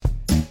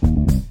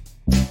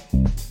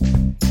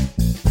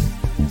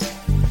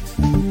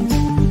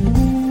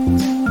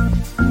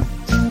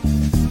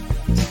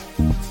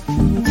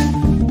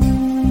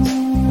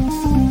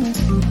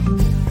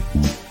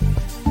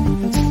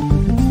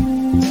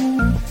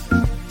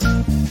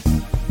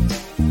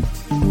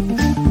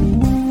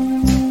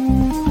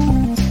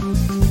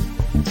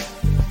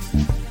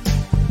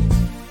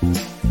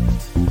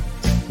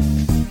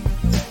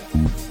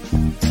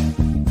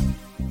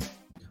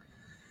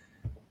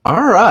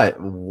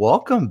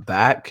welcome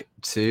back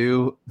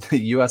to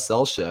the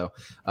USL show.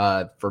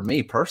 For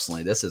me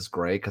personally, this is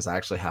great because I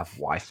actually have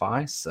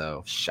Wi-Fi,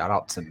 so shout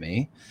out to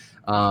me.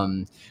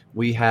 Um,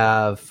 we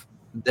have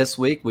this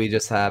week. We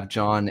just have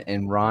John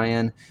and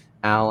Ryan.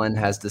 Alan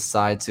has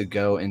decided to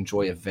go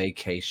enjoy a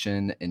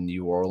vacation in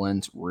New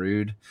Orleans,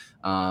 rude.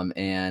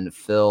 And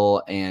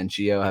Phil and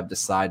Gio have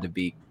decided to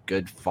be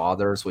good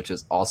fathers, which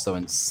is also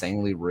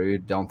insanely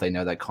rude. Don't they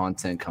know that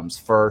content comes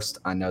first?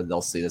 I know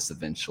they'll see this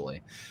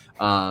eventually.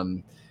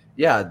 Um,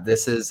 yeah,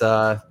 this is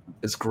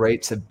it's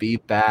great to be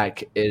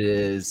back.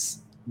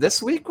 This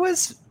week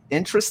was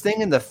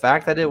interesting in the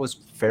fact that it was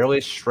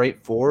fairly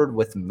straightforward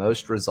with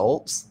most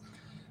results,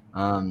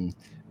 um,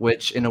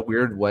 which in a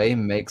weird way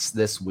makes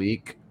this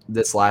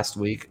last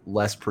week,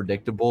 less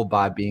predictable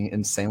by being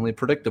insanely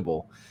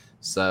predictable.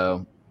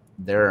 So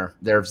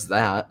there's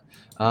that.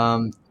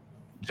 Um,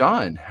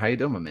 John, how you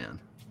doing, my man?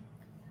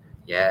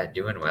 Yeah,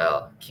 doing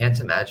well. Can't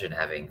imagine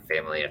having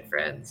family and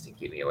friends to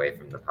keep me away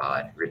from the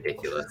pod.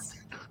 Ridiculous.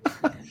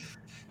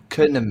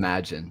 Couldn't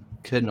imagine.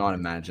 Could not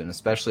imagine,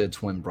 especially a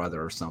twin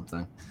brother or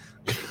something.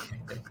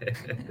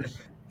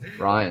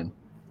 Ryan.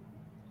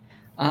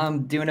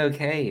 I'm doing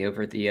okay.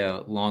 Over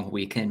the long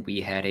weekend, we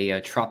had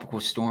a tropical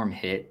storm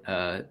hit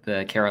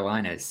the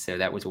Carolinas, so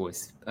that was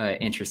always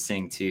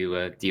interesting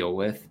to deal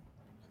with.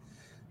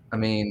 I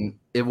mean,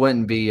 it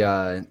wouldn't be.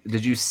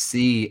 Did you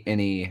see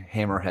any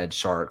hammerhead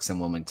sharks in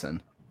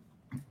Wilmington?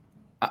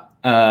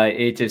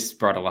 It just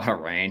brought a lot of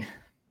rain.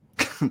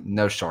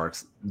 No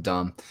sharks.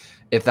 Dumb.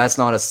 If that's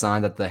not a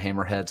sign that the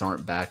hammerheads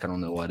aren't back, I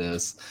don't know what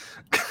is.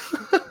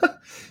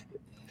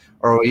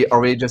 Are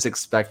we just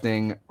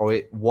expecting?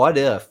 What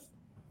if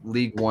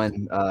League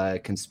One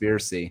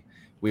conspiracy?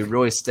 We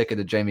really stick it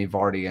to Jamie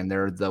Vardy, and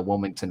they're the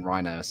Wilmington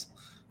Rhinos.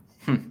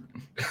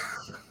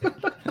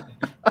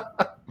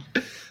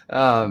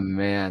 Oh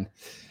man.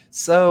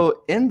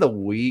 So in the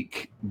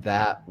week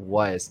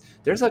there's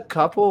a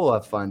couple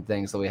of fun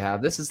things that we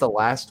have. This is the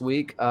last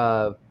week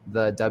of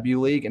the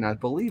W League, and I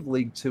believe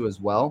League Two as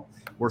well.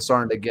 We're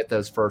starting to get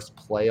those first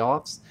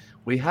playoffs.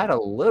 We had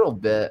a little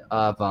bit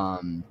of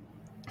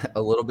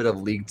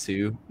League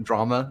Two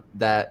drama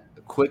that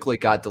quickly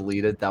got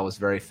deleted. That was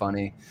very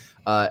funny.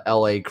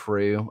 LA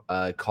Crew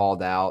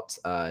called out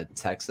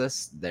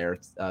Texas, their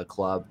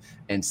club,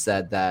 and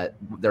said that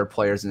their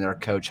players and their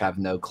coach have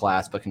no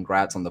class, but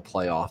congrats on the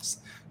playoffs.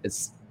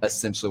 It's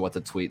essentially what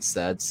the tweet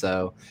said.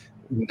 So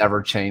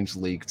never change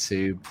League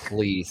Two.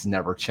 Please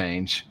never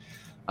change.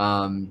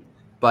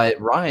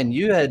 But Ryan,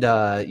 you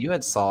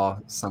had saw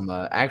some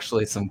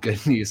actually some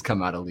good news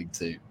come out of League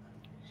Two.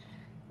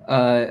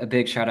 A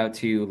big shout out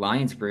to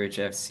Lionsbridge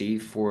FC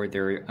for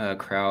their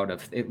crowd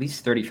of at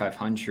least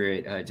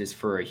 3,500, just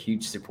for a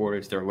huge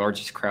supporters, their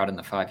largest crowd in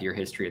the 5-year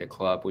history of the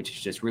club, which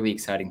is just really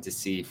exciting to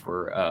see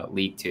for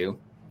League Two.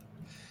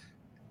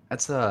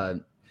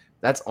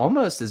 That's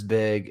almost as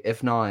big,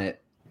 if not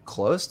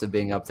close to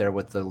being up there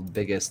with the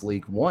biggest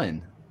League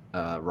One,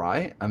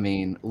 right? I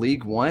mean,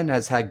 League One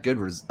has had good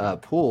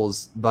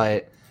pools,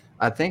 but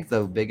I think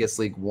the biggest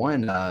League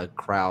One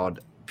crowd,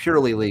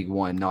 purely League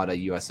One, not a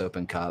U.S.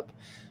 Open Cup,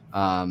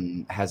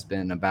 has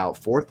been about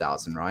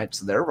 4,000, right?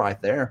 So they're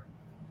right there.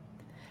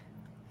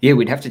 Yeah,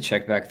 we'd have to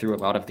check back through a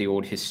lot of the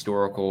old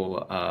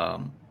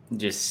historical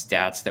just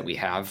stats that we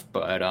have,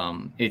 but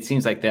it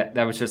seems like that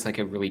was just like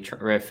a really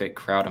terrific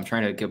crowd. I'm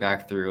trying to go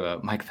back through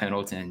Mike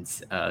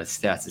Pendleton's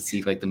stats to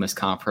see like the most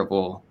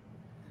comparable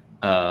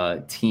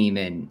team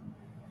in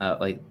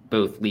like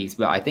both leagues,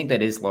 but I think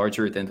that is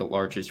larger than the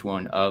largest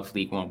one of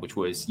League One, which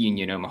was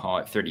Union Omaha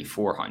at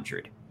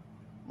 3,400.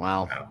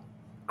 Wow.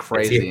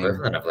 Crazy. It's the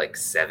equivalent of like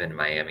 7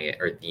 Miami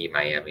or the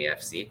Miami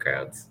FC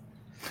crowds.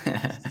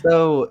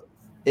 So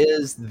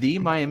is the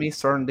Miami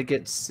starting to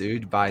get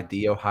sued by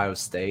the Ohio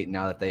State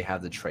now that they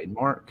have the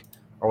trademark?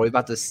 Are we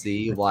about to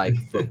see like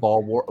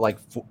football war, like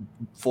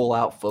full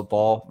out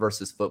football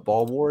versus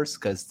football wars?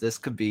 Because this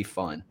could be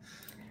fun.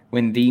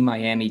 When the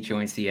Miami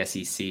joins the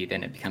SEC,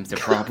 then it becomes a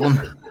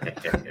problem.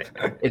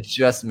 It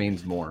just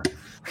means more.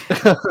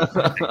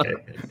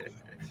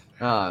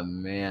 Oh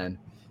man.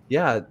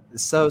 Yeah.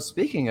 So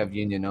speaking of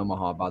Union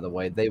Omaha, by the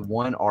way, they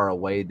won our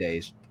away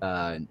days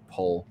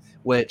poll,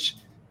 which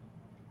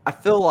I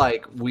feel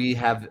like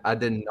I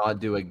did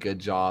not do a good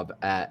job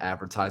at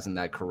advertising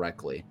that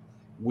correctly.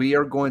 We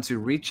are going to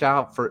reach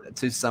out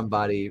to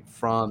somebody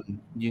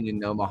from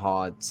Union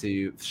Omaha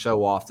to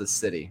show off the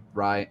city,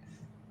 right?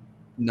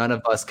 None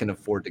of us can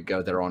afford to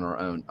go there on our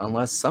own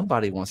unless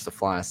somebody wants to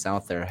fly us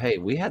out there. Hey,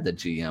 we had the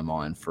GM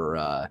on for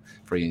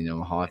Union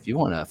Omaha. If you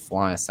want to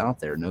fly us out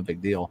there, no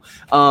big deal.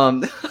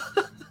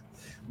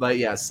 But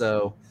yeah,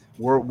 so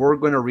we're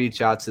going to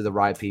reach out to the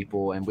right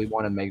people, and we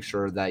want to make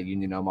sure that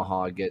Union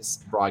Omaha gets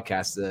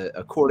broadcasted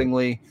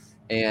accordingly.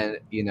 And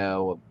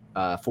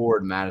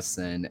Forward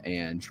Madison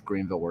and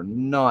Greenville were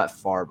not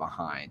far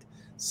behind,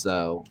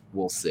 so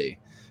we'll see.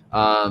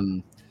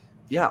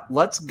 Yeah,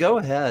 let's go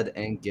ahead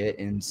and get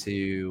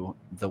into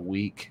the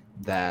week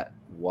that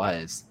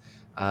was.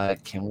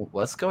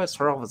 Let's go ahead and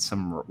start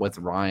off with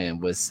Ryan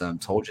with some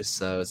told you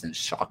so's and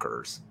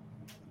shockers.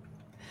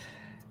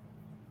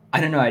 I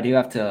don't know. I do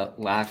have to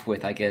laugh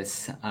with, I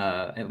guess,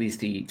 at least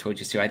the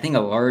Tojisu. I think a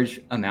large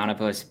amount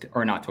of us,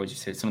 or not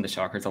Tojisu, some of the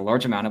shockers, a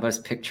large amount of us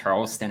picked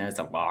Charleston as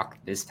a lock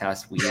this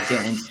past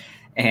weekend.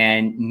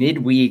 And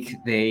midweek,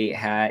 they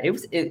had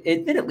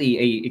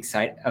admittedly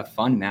a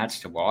fun match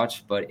to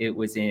watch, but it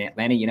was in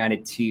Atlanta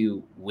United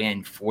to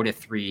win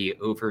 4-3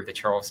 over the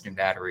Charleston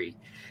Battery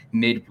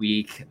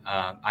midweek.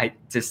 I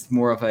just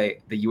more of the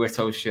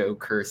USL show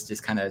curse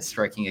just kind of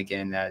striking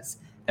again as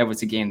that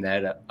was a game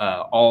that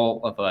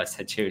all of us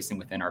had chosen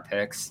within our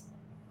picks.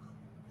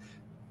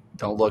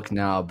 Don't look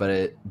now,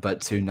 but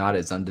Two Not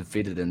is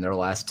undefeated in their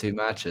last 2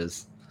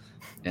 matches,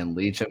 and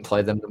Legion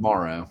play them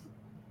tomorrow.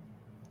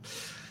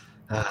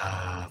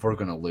 We're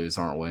gonna lose,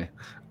 aren't we?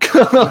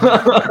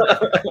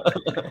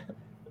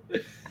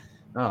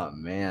 Oh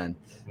man.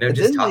 No,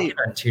 just talking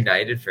on Two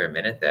United for a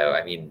minute though.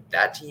 I mean,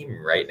 that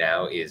team right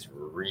now is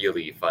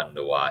really fun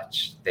to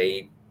watch.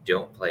 They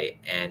don't play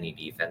any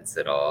defense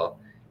at all,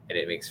 and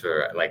it makes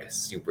for like a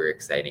super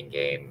exciting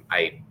game.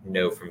 I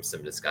know from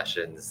some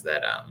discussions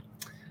that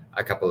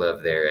a couple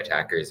of their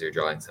attackers are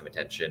drawing some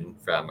attention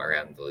from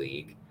around the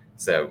league.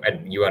 So,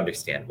 and you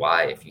understand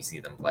why if you see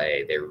them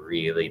play. They're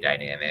really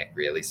dynamic,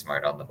 really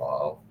smart on the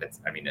ball.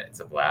 It's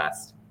a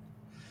blast.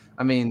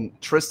 I mean,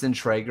 Tristan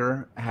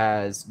Traeger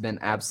has been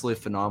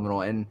absolutely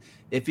phenomenal. And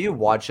if you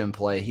watch him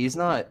play, he's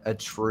not a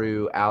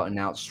true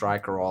out-and-out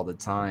striker all the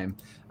time.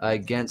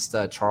 Against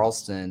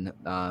Charleston,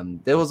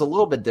 it was a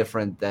little bit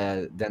different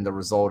than the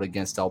result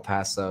against El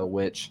Paso,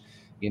 which,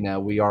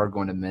 we are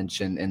going to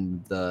mention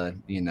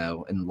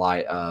in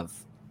light of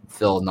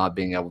Phil not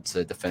being able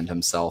to defend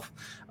himself.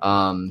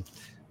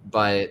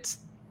 But,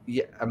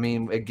 yeah, I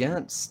mean,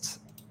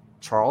 against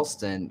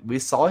Charleston, we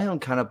saw him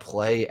kind of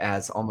play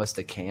as almost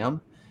a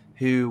cam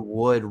who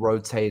would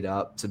rotate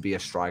up to be a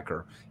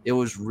striker. It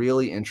was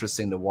really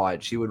interesting to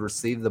watch. He would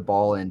receive the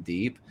ball in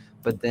deep,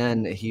 but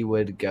then he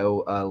would go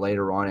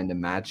later on into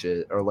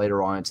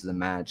the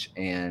match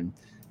and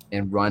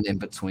run in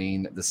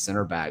between the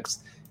center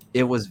backs.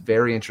 It was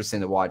very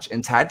interesting to watch.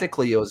 And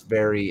tactically, it was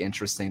very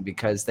interesting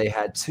because they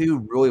had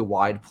 2 really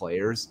wide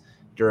players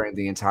during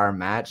the entire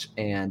match,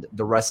 and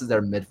the rest of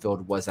their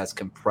midfield was as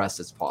compressed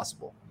as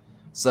possible.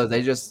 So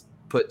they just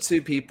put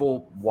 2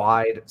 people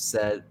wide,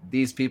 said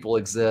these people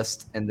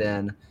exist, and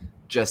then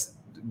just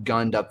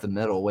gunned up the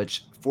middle,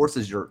 which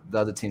forces the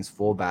other team's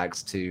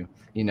fullbacks to,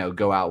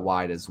 go out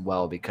wide as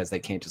well because they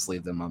can't just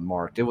leave them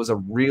unmarked. It was a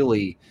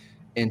really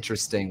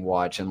interesting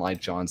watch, and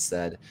like John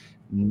said,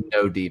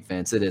 no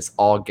defense. It is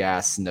all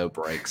gas, no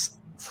brakes.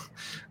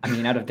 I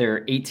mean, out of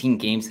their 18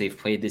 games they've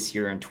played this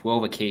year, on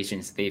 12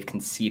 occasions, they've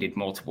conceded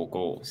multiple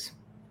goals.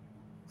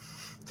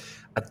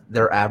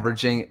 They're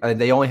averaging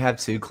they only have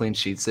 2 clean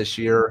sheets this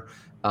year.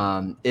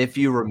 If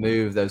you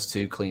remove those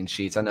 2 clean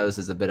sheets, I know this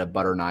is a bit of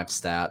butter knife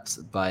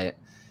stats, but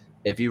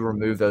if you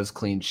remove those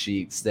clean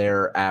sheets,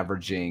 they're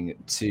averaging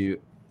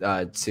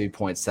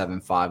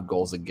 2.75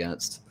 goals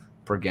against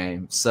per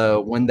game. So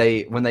when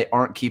they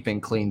aren't keeping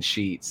clean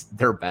sheets,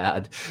 they're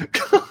bad.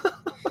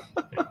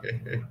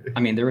 I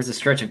mean, there was a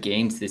stretch of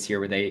games this year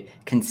where they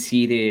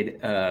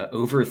conceded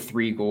over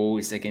 3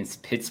 goals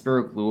against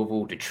Pittsburgh,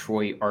 Louisville,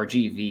 Detroit,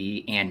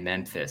 RGV, and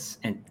Memphis,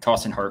 and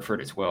Towson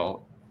Hartford as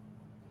well.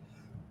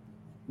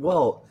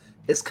 Well,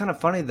 it's kind of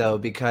funny, though,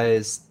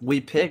 because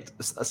we picked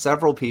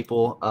several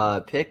people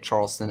picked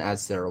Charleston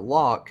as their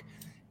lock,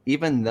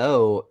 even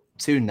though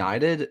Two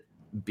United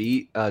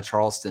beat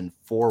Charleston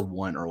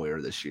 4-1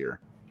 earlier this year.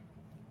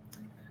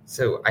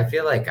 So I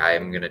feel like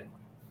I'm going to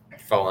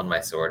fall on my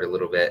sword a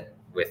little bit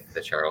with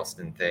the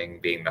Charleston thing,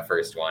 being the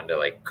first one to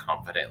like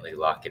confidently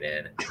lock it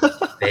in.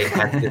 They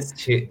had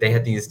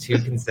these 2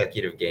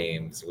 consecutive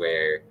games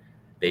where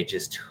they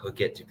just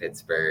took it to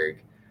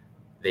Pittsburgh.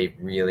 They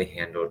really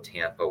handled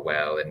Tampa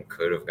well and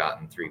could have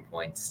gotten 3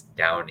 points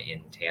down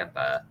in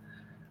Tampa.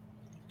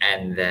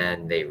 And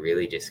then they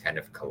really just kind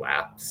of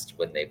collapsed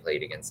when they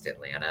played against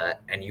Atlanta.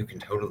 And you can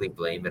totally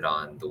blame it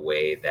on the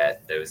way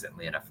that those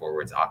Atlanta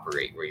forwards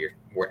operate,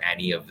 where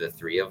any of the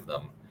 3 of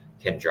them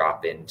can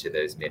drop into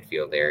those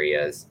midfield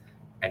areas.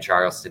 And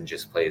Charleston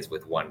just plays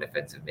with 1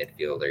 defensive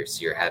midfielder.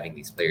 So you're having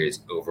these players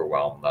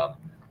overwhelm them.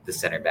 The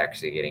center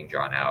backs are getting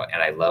drawn out.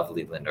 And I love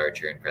Leland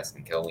Archer and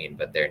Preston Kilween,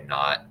 but they're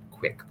not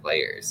quick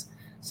players.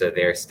 So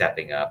they're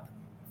stepping up,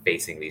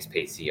 facing these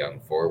pacey young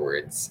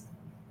forwards.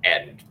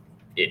 And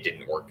it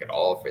didn't work at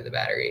all for the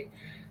Battery.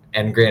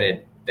 And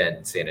granted,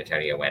 then San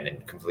Antonio went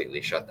and completely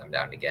shut them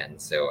down again.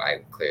 So I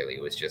clearly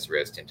was just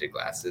rose-tinted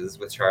glasses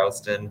with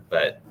Charleston.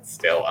 But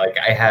still, like,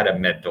 I had a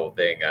mental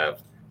thing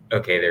of,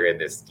 okay, they're in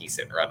this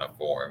decent run of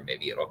form.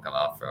 Maybe it'll come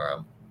off for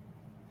them.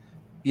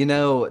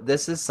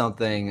 This is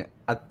something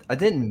I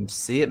didn't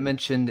see it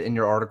mentioned in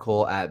your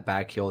article at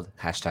Backheeled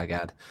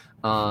 #ad.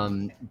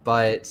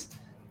 But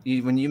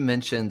when you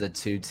mentioned the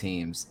 2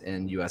 teams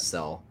in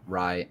USL,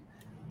 right?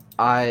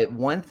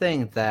 One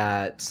thing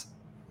that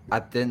I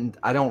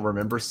don't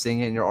remember seeing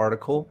it in your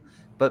article,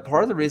 but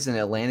part of the reason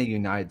Atlanta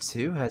United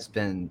 2 has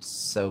been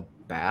so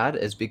bad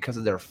is because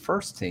of their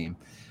first team.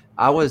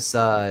 I was,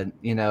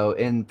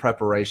 in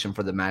preparation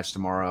for the match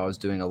tomorrow, I was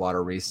doing a lot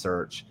of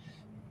research.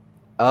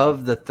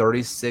 of the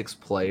 36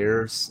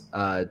 players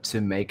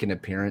to make an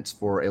appearance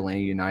for Atlanta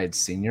United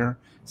Senior,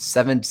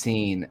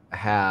 17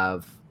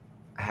 have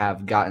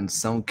gotten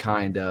some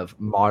kind of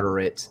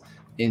moderate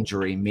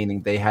injury,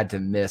 meaning they had to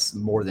miss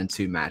more than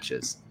 2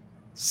 matches.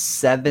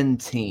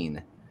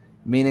 17,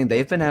 meaning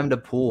they've been having to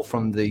pull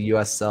from the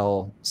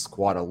USL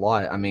squad a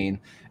lot. I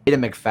mean,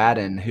 Aiden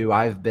McFadden, who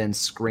I've been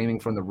screaming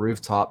from the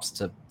rooftops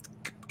to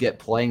get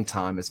playing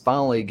time, is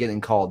finally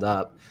getting called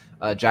up.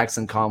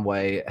 Jackson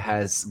Conway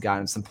has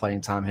gotten some playing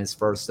time. His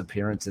first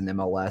appearance in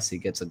MLS, he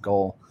gets a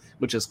goal,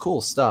 which is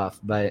cool stuff.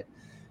 But,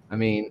 I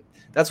mean,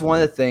 that's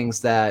one of the things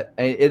that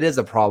it is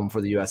a problem for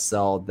the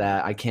USL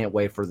that I can't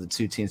wait for the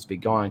 2 teams to be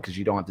gone because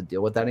you don't have to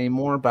deal with that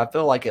anymore. But I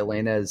feel like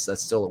Atlanta is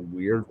still a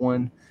weird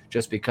one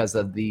just because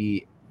of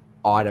the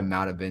odd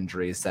amount of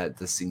injuries that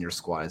the senior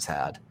squad has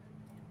had.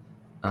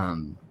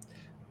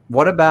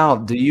 What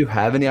about, do you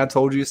have any I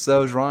told you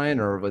so's, Ryan,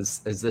 or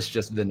is this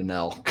just been an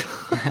L?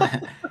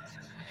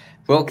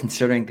 Well,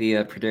 considering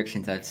the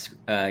predictions that's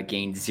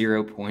gained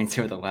 0 points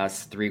over the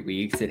last 3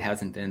 weeks, it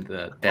hasn't been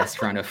the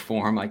best run of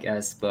form, I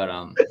guess. But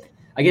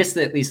I guess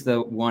at least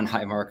the one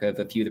high mark of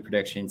a few of the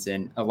predictions,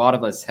 and a lot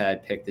of us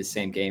had picked the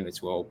same game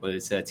as well,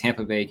 was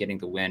Tampa Bay getting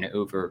the win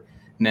over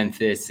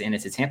Memphis. And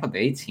it's a Tampa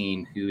Bay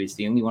team who is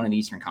the only one in the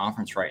Eastern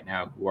Conference right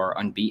now who are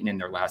unbeaten in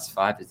their last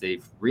 5, as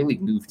they've really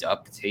moved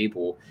up the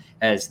table,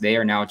 as they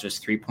are now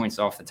just 3 points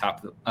off the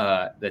top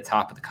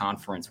of the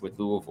conference with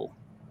Louisville.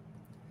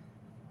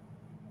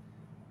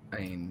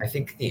 I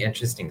think the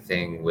interesting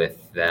thing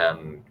with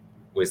them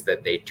was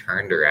that they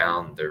turned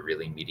around their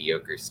really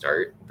mediocre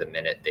start the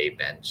minute they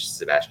benched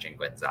Sebastian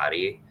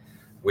Guenzati,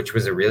 which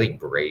was a really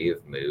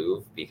brave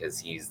move because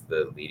he's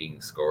the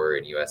leading scorer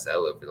in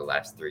USL over the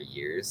last 3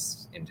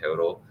 years in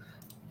total.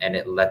 And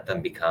it let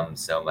them become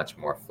so much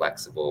more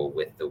flexible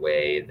with the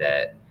way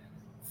that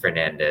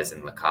Fernandez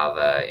and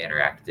LaCava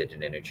interacted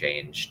and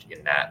interchanged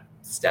in that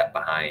step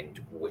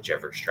behind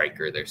whichever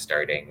striker they're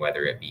starting,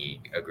 whether it be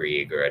a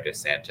Grieg or a Dos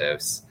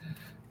Santos.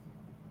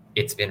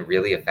 It's been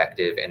really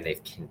effective, and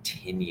they've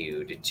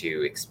continued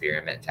to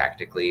experiment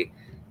tactically.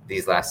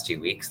 These last 2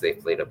 weeks, they've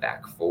played a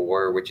back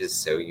 4, which is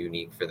so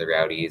unique for the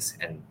Rowdies.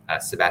 And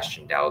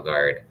Sebastian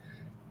Dalgard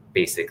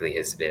basically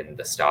has been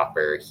the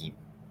stopper. He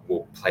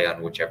will play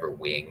on whichever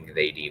wing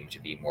they deem to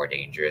be more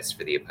dangerous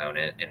for the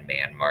opponent and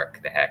man mark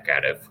the heck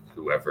out of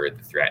whoever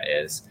the threat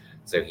is.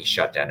 So he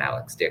shut down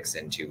Alex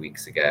Dixon 2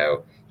 weeks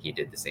ago. He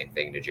did the same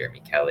thing to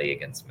Jeremy Kelly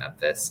against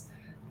Memphis.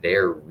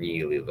 They're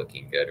really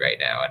looking good right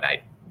now, and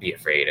I'd be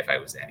afraid if I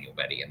was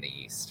anybody in the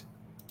East.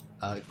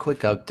 Quick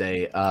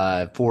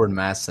update. Forward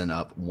Masson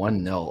up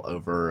 1-0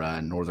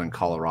 over Northern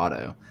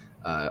Colorado,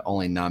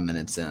 only 9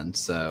 minutes in.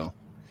 So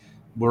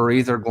we're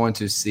either going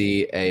to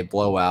see a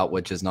blowout,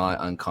 which is not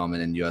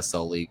uncommon in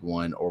USL League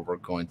One, or we're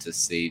going to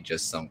see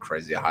just some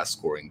crazy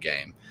high-scoring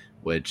game,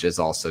 which is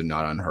also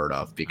not unheard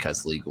of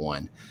because League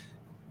One.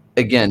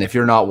 Again, if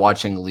you're not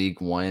watching League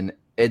One,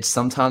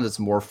 sometimes it's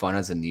more fun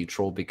as a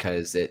neutral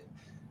because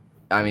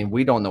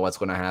we don't know what's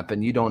going to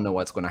happen. You don't know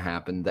what's going to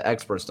happen. The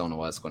experts don't know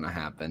what's going to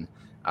happen.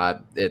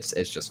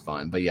 It's just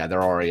fun. But yeah,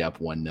 they're already up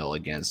 1-0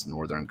 against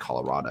Northern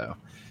Colorado.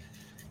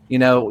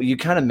 You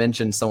kind of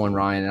mentioned someone,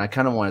 Ryan, and I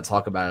kind of want to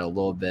talk about it a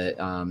little bit.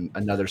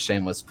 Another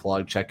shameless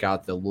plug, check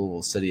out the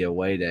Louisville City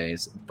away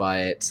days.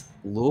 But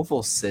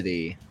Louisville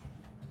City,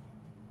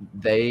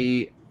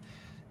 I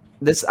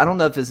don't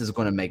know if this is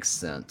going to make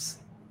sense.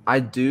 I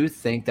do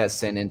think that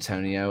San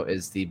Antonio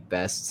is the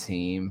best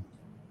team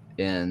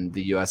in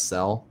the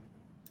USL,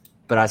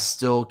 but I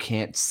still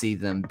can't see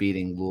them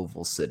beating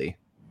Louisville City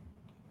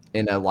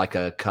in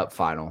a cup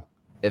final.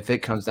 If it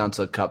comes down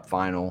to a cup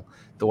final,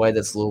 the way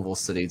this Louisville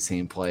City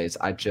team plays,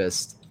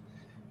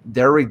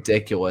 they're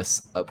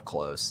ridiculous up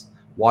close.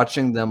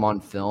 Watching them on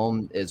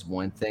film is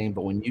one thing,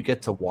 but when you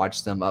get to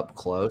watch them up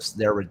close,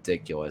 they're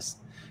ridiculous.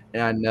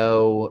 And I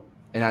know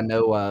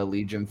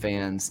Legion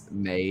fans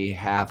may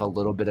have a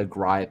little bit of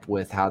gripe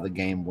with how the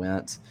game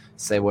went.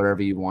 Say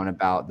whatever you want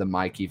about the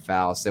Mikey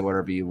foul. Say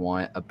whatever you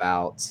want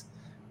about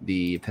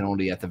the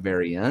penalty at the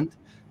very end.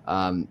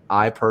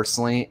 I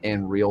personally,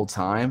 in real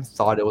time,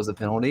 thought it was a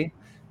penalty.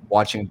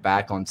 Watching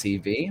back on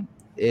TV,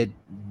 it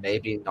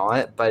maybe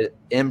not, but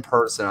in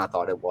person, I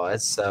thought it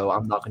was. So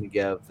I'm not going to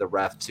give the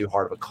ref too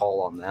hard of a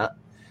call on that.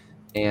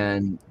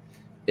 And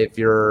I've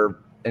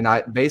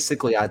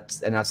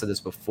said this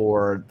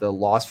before, the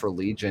loss for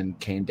Legion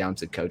came down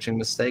to coaching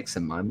mistakes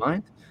in my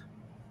mind.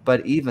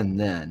 But even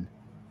then,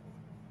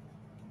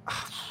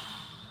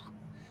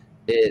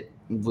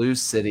 Lou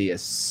City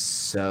is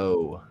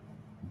so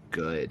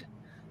good.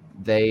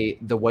 The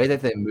way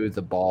that they moved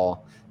the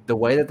ball, the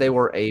way that they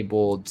were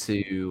able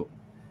to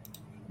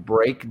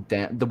break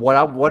down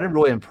what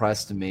really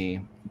impressed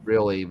me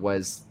really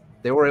was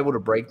they were able to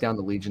break down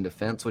the Legion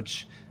defense,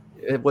 which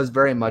it was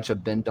very much a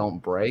bend don't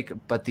break,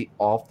 but the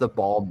off the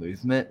ball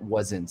movement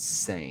was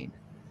insane.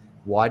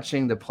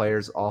 Watching the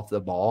players off the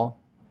ball,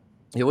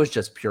 it was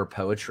just pure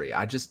poetry.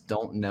 I just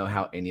don't know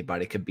how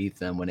anybody could beat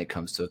them when it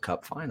comes to a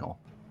cup final.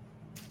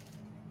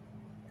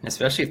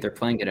 Especially if they're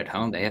playing it at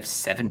home. They have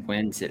 7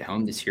 wins at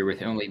home this year,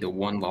 with only the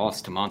 1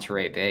 loss to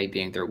Monterey Bay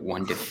being their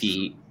 1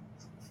 defeat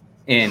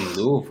in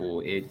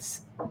Louisville.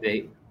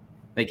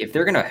 If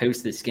they're going to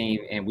host this game,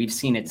 and we've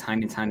seen it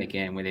time and time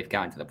again when they've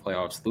gotten to the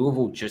playoffs,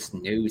 Louisville just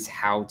knows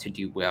how to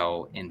do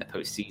well in the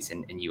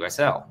postseason in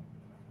USL.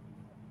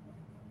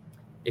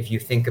 If you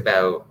think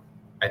about,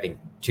 I think,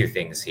 2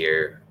 things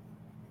here.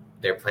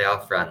 Their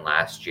playoff run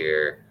last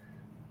year,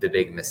 the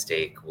big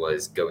mistake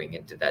was going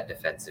into that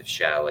defensive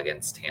shell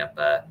against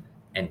Tampa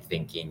and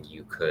thinking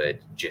you could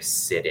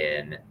just sit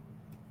in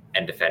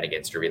and defend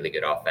against a really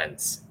good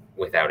offense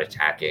without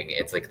attacking.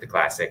 It's like the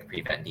classic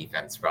prevent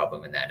defense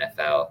problem in the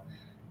NFL.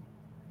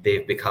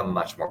 They've become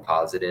much more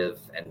positive,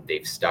 and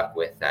they've stuck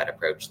with that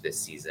approach this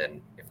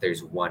season. If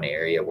there's one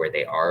area where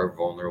they are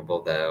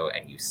vulnerable, though,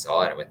 and you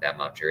saw it with that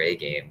Monterey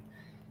game,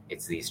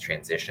 it's these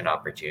transition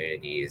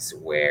opportunities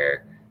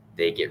where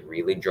they get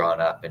really drawn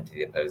up into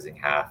the opposing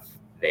half.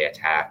 They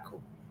attack,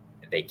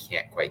 they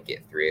can't quite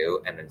get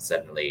through, and then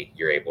suddenly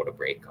you're able to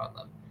break on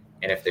them.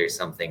 And if there's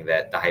something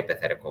that the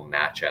hypothetical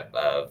matchup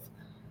of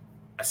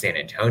a San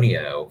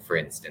Antonio, for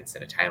instance,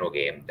 in a title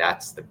game,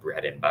 that's the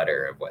bread and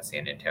butter of what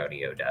San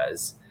Antonio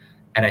does.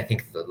 And I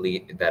think that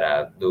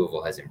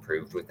Louisville has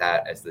improved with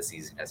that as the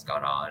season has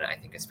gone on. I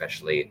think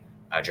especially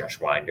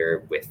Josh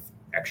Winder, with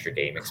extra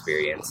game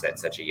experience at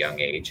such a young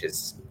age,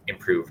 has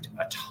improved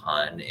a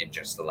ton in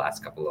just the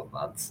last couple of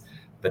months.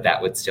 But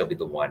that would still be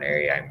the one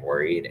area I'm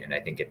worried. And I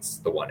think it's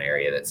the one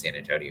area that San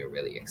Antonio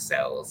really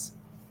excels.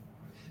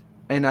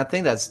 And I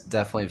think that's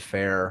definitely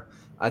fair.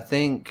 I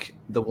think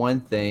the one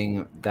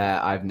thing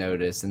that I've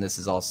noticed, and this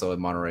is also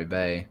in Monterey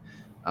Bay,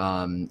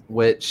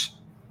 which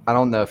I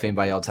don't know if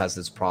anybody else has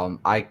this problem.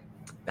 I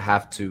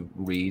have to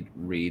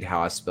read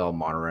how I spell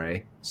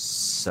Monterey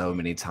so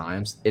many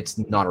times. It's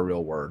not a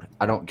real word.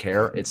 I don't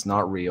care. It's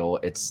not real.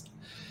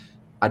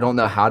 I don't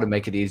know how to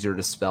make it easier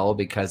to spell,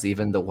 because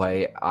even the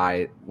way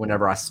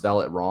whenever I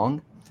spell it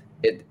wrong,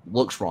 it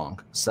looks wrong.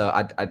 So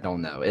I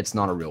don't know. It's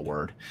not a real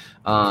word.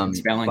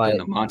 Spelling in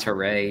the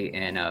Monterey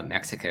in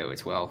Mexico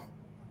as well.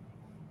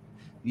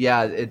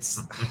 Yeah, it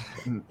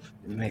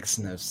makes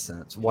no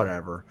sense.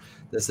 Whatever.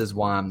 This is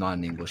why I'm not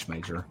an English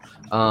major.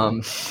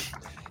 The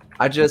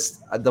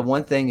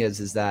one thing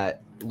is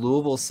that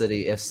Louisville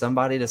City, if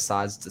somebody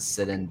decides to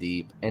sit in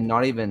deep and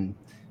not even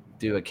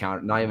do a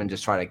counter, not even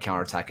just try to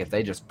counterattack, if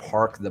they just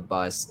park the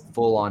bus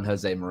full on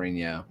Jose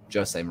Mourinho,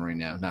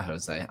 not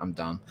Jose, I'm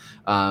dumb.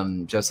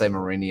 Jose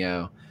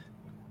Mourinho,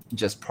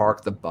 just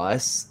park the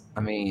bus. I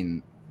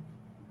mean,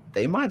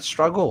 they might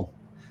struggle.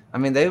 I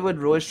mean, they would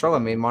really struggle.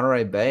 I mean,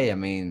 Monterey Bay, I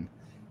mean,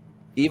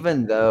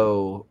 even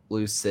though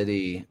Lou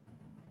City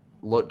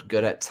looked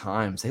good at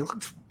times, they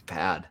looked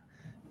bad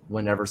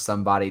whenever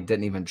somebody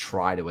didn't even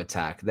try to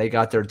attack. They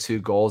got their 2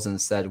 goals and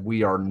said,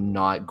 we are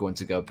not going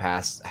to go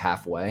past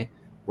halfway.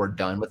 We're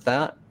done with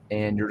that,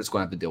 and you're just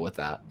going to have to deal with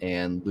that.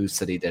 And Lou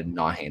City did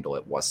not handle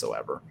it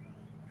whatsoever.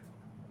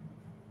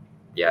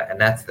 Yeah, and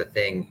that's the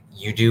thing.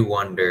 You do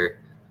wonder,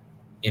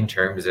 in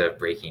terms of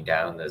breaking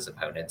down those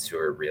opponents who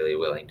are really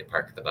willing to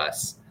park the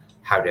bus,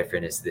 how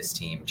different is this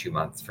team 2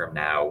 months from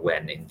now,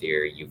 when in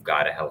theory you've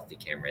got a healthy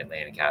Cameron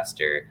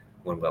Lancaster,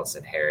 when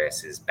Wilson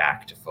Harris is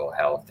back to full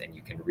health, and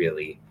you can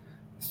really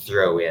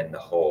throw in the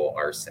whole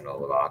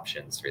arsenal of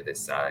options for this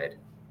side.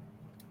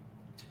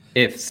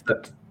 If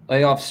the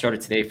playoffs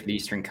started today for the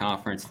Eastern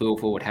Conference,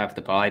 Louisville would have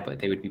the bye, but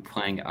they would be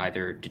playing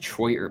either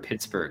Detroit or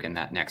Pittsburgh in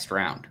that next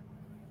round.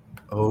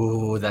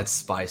 Oh, that's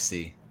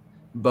spicy.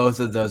 Both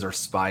of those are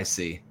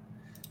spicy.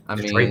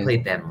 Detroit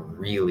played them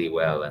really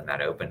well in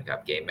that Open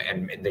Cup game,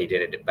 and they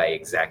did it by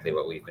exactly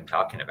what we've been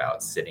talking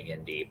about, sitting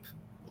in deep,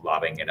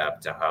 lobbing it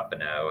up to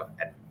Hupano,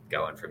 and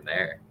going from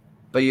there.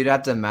 But you'd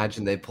have to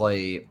imagine that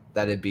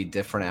it'd be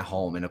different at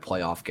home in a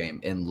playoff game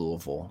in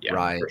Louisville,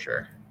 right? For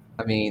sure.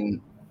 I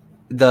mean,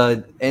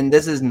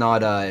 this is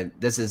not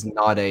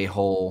a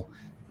whole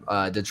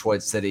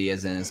Detroit City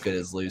isn't as good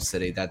as Lou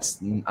City.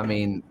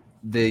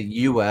 The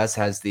U.S.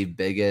 has the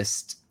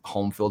biggest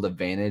home field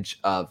advantage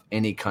of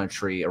any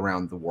country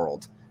around the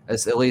world.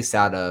 It's at least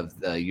out of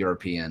the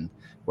European,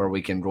 where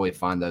we can really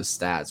find those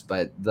stats.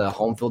 But the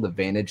home field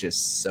advantage is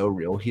so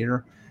real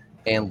here.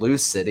 And Lou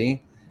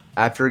City,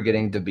 after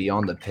getting to be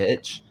on the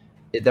pitch,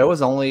 there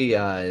was only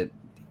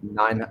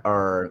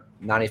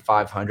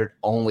 9,500,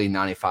 only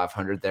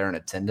 9,500 there in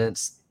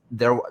attendance.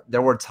 There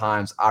were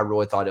times I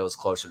really thought it was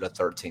closer to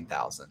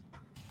 13,000.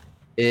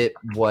 It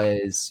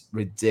was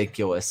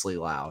ridiculously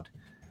loud.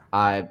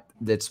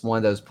 It's one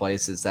of those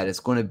places that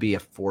it's going to be a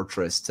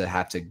fortress to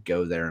have to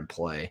go there and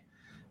play.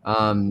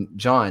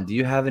 John, do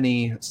you have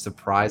any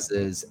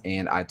surprises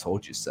and I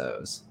told you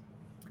so's?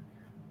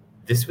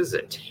 This was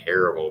a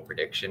terrible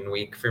prediction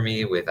week for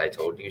me with I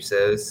told you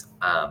so's.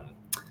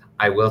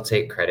 I will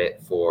take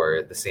credit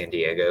for the San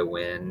Diego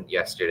win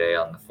yesterday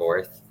on the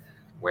 4th,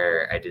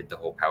 where I did the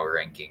whole power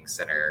ranking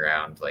center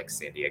around like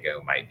San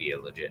Diego might be a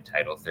legit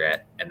title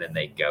threat. And then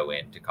they go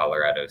into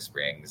Colorado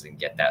Springs and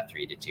get that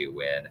 3-2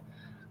 win.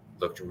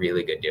 Looked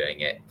really good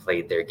doing it,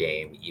 played their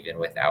game even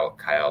without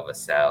Kyle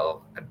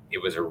Vassell.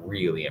 It was a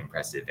really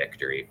impressive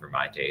victory for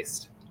my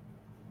taste.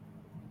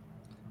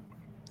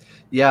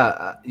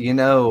 Yeah,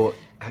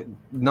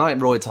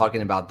 not really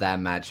talking about that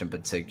match in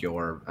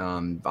particular.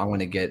 I'm going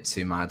to get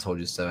to my I told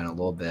you so in a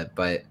little bit,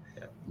 but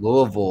Yeah.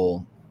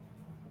 Louisville,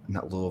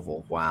 not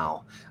Louisville.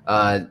 Wow,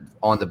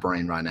 on the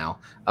brain right now.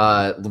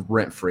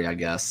 Rent free, I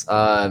guess.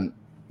 The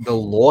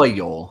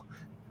Loyal.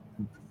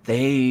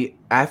 They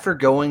after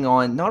going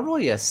on not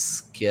really a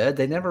skid,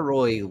 they never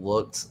really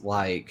looked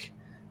like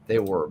they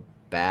were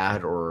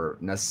bad or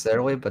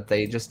necessarily, but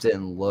they just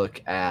didn't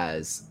look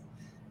as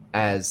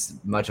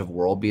much of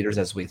world beaters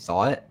as we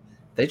thought.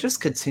 They just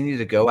continue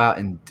to go out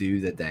and do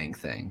the dang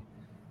thing.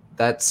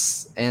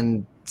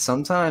 And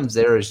sometimes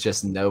there is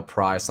just no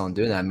price on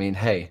doing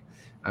that.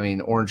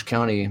 Orange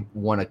County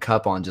won a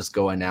cup on just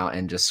going out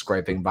and just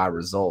scraping by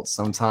results.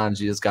 Sometimes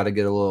you just got to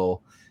get a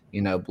little,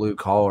 blue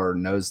collar,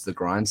 knows the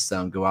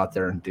grindstone, go out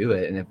there and do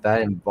it. And if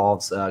that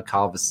involves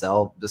Kyle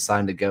Vassell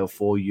deciding to go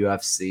full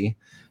UFC,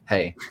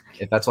 hey,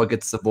 if that's what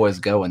gets the boys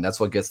going, that's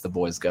what gets the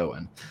boys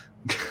going.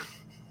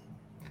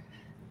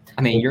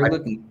 I mean, you're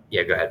looking.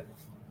 Yeah, go ahead.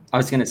 I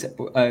was going to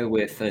say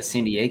with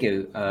San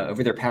Diego,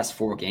 over their past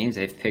 4 games,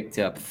 they've picked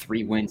up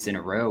 3 wins in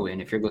a row.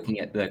 And if you're looking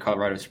at the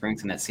Colorado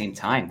Springs in that same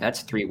time,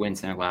 that's 3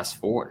 wins in their last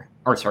 4.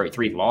 Or sorry,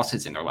 3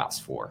 losses in their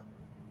last 4.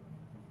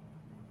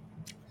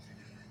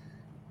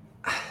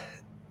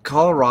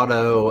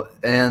 Colorado,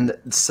 and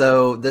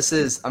so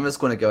I'm just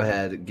going to go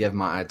ahead and give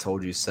my I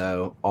told you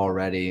so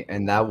already,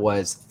 and that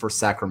was for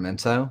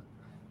Sacramento.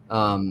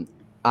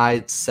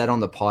 I said on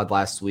the pod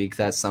last week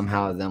that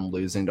somehow them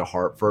losing to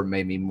Hartford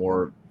made me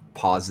more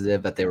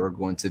positive that they were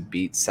going to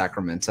beat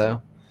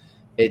Sacramento.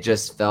 It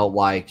just felt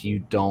like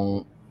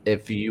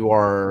if you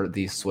are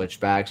the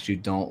switchbacks, you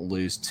don't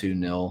lose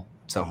 2-0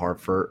 to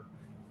Hartford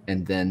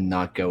and then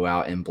not go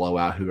out and blow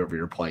out whoever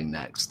you're playing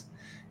next.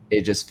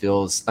 It just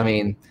feels,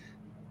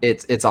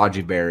 it's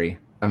Audrey Berry.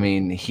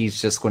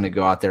 He's just going to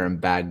go out there and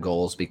bag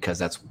goals because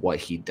that's what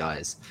he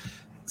does.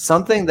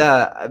 Something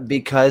that,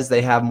 because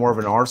they have more of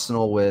an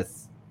arsenal with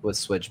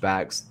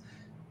switchbacks,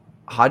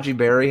 Hadji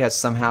Berry has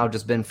somehow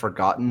just been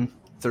forgotten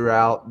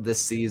throughout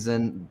this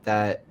season.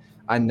 That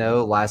I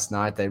know last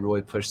night they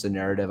really pushed the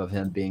narrative of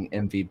him being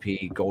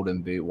MVP,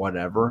 Golden Boot,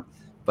 whatever,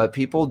 but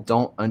people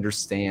don't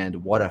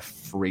understand what a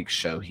freak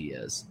show he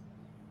is.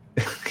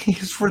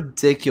 He's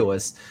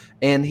ridiculous.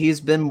 And he's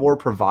been more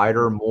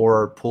provider,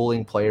 more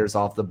pulling players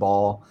off the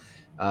ball,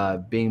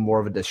 being more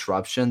of a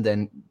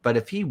disruption but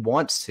if he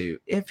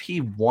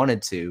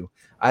wanted to,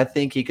 I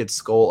think he could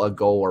score a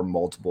goal or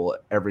multiple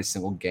every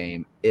single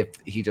game if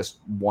he just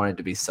wanted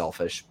to be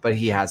selfish, but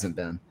he hasn't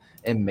been.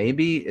 And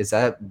maybe is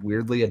that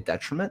weirdly a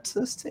detriment to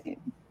this team?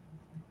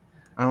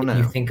 I don't know. If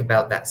you think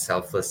about that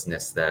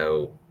selflessness,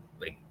 though,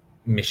 like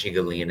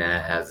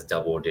Michigalina has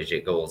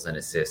double-digit goals and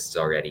assists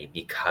already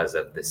because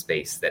of the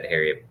space that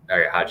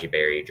Hadji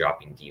Berry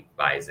dropping deep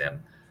buys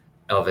him.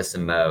 Elvis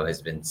Mo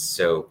has been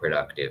so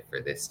productive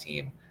for this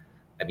team.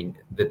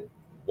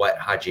 What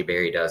Hadji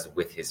Berry does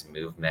with his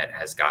movement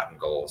has gotten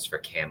goals for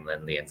Cam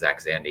Lindley and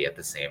Zach Zandy at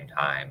the same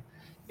time.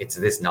 It's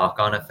this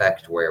knock-on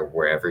effect where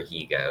wherever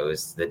he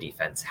goes, the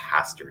defense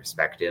has to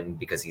respect him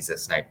because he's a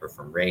sniper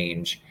from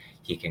range.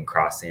 He can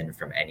cross in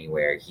from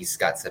anywhere. He's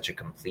got such a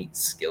complete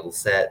skill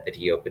set that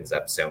he opens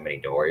up so many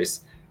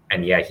doors.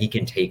 And yeah, he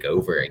can take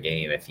over a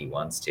game if he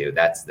wants to.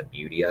 That's the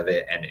beauty of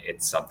it. And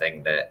it's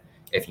something that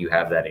if you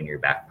have that in your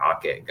back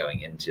pocket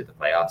going into the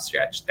playoff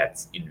stretch,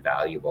 that's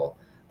invaluable.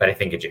 But I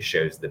think it just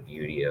shows the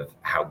beauty of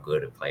how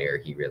good a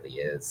player he really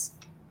is.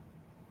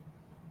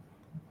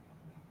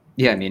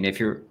 Yeah, if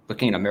you're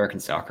looking at American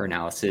soccer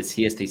analysis,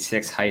 he has the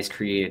 6th highest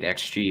created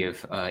XG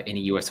of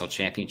any USL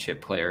Championship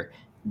player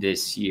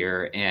this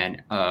year,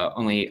 and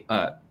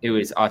it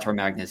was Otto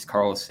Magnus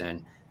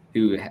Carlsen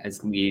who has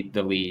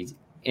the lead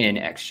in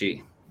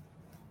XG.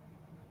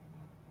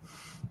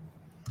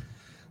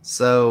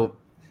 So,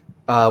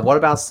 what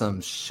about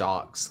some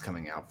shocks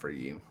coming out for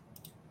you?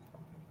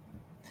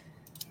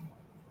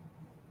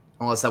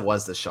 Unless that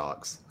was the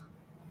shocks.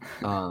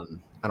 I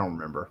don't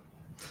remember.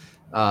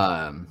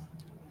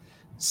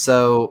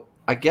 So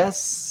I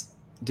guess,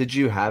 did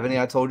you have any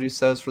I told you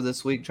so's for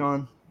this week,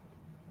 John?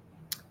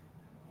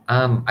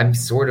 I'm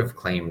sort of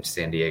claimed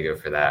San Diego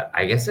for that.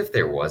 I guess if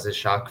there was a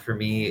shock for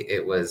me,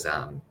 it was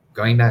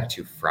going back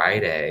to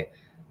Friday,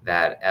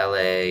 that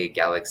LA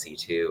Galaxy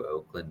 2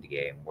 Oakland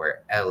game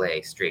where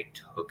LA straight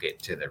took it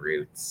to the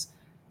roots.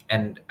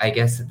 And I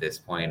guess at this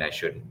point, I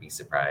shouldn't be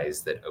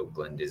surprised that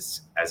Oakland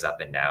is as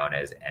up and down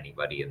as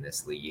anybody in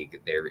this league.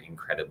 They're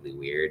incredibly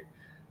weird.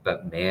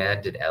 But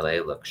man, did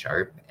LA look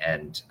sharp.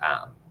 And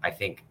I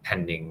think I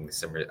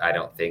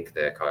don't think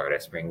the Colorado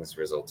Springs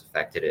results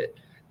affected it.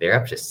 They're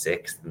up to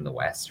 6th in the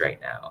West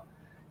right now.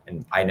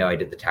 And I know I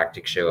did the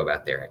tactics show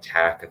about their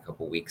attack a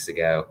couple weeks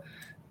ago.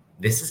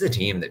 This is a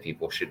team that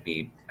people should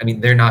be,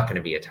 they're not going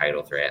to be a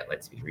title threat,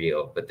 let's be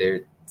real, but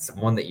they're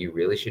someone that you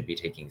really should be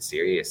taking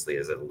seriously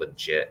as a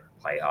legit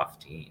playoff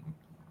team.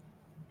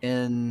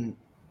 In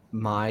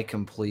my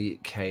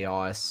complete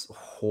chaos,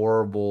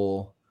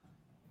 horrible,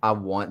 I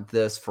want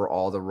this for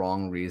all the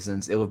wrong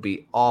reasons. It would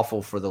be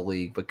awful for the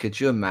league, but could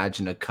you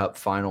imagine a cup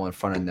final in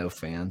front of no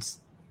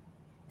fans?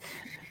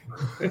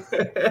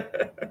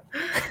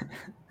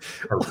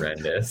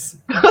 Horrendous.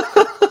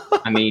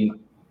 I mean,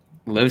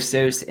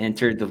 Losos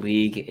entered the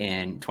league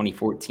in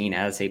 2014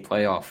 as a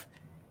playoff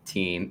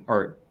team,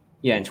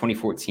 in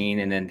 2014,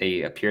 and then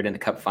they appeared in the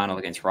Cup final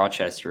against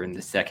Rochester in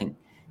the second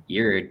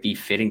year. It'd be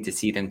fitting to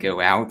see them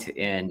go out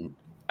in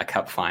a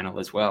Cup final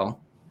as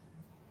well.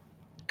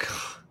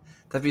 God,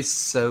 that'd be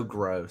so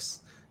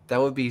gross. That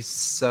would be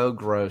so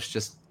gross.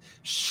 Just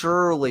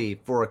surely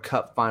for a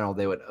Cup final,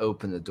 they would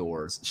open the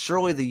doors.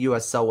 Surely the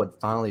USL would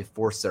finally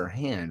force their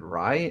hand,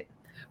 right?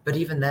 But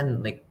even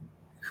then, like,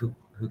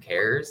 who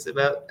cares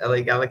about LA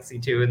Galaxy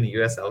 2 in the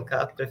USL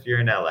Cup if you're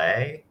in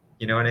LA?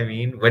 You know what I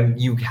mean? When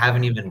you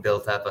haven't even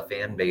built up a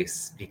fan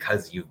base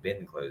because you've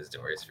been closed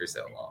doors for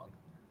so long.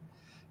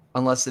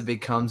 Unless it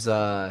becomes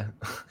an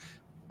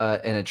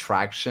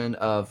attraction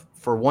of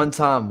for one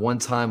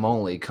time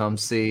only, come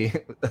see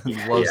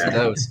Los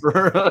Dos.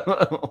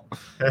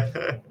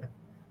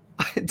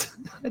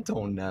 I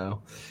don't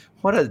know.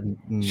 What a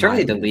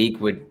surely the league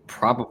would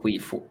probably,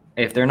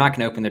 if they're not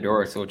going to open the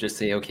doors, they'll just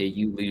say, okay,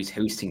 you lose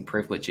hosting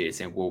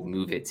privileges and we'll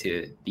move it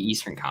to the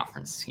Eastern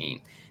Conference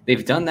scheme.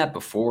 They've done that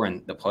before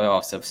in the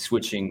playoffs of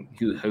switching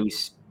who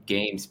hosts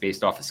games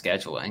based off of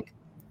scheduling.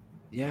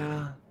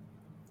 Yeah.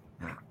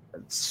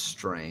 It's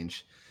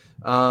strange.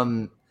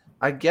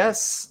 I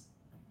guess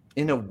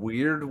in a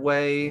weird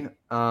way,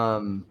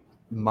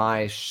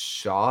 my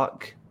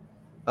shock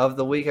of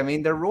the week, I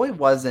mean, there really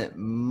wasn't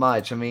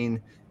much. I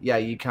mean, yeah,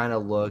 you kind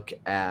of look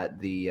at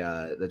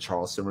the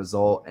Charleston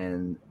result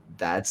and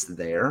that's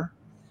there,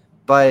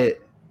 but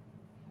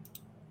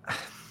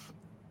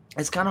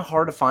it's kind of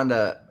hard to find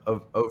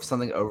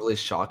something overly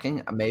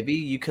shocking. Maybe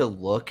you could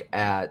look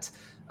at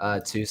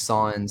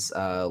Tucson's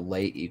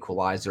late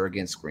equalizer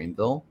against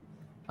Greenville,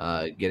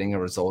 getting a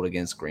result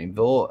against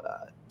Greenville.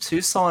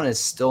 Tucson is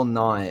still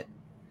not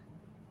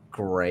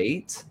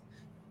great,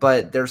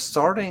 but they're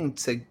starting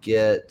to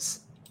get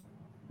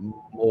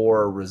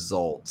more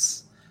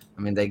results.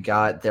 I mean, they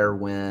got their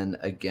win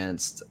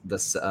against the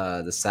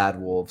Sad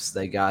Wolves.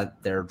 They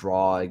got their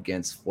draw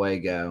against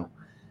Fuego.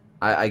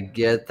 I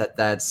get that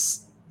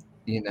that's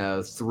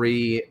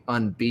 3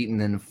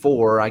 unbeaten and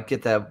 4. I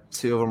get that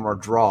 2 of them are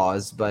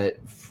draws, but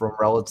from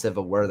relative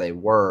of where they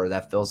were,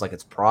 that feels like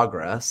it's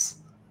progress.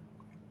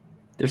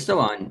 They're still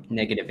on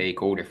 -8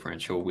 goal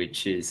differential,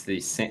 which is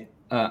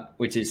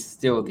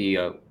still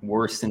the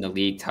worst in the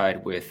league,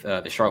 tied with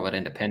the Charlotte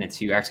Independents,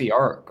 who actually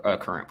are a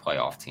current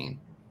playoff team.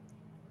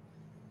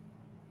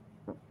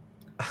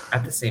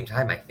 At the same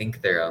time, I think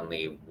they're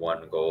only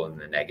 1 goal in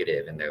the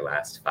negative in their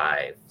last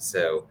 5.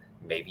 So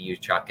maybe you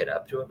chalk it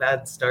up to a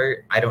bad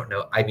start. I don't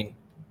know. I mean,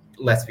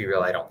 let's be real.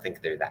 I don't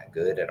think they're that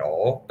good at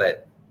all,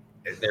 but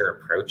they're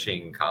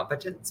approaching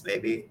competence,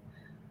 maybe.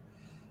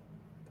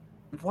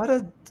 What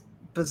a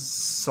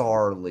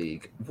bizarre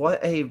league.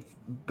 What a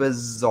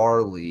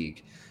bizarre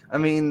league. I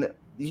mean,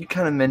 you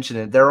kind of mentioned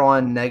it. They're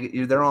on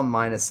They're on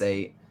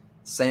 -8,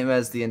 same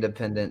as the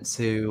Independents,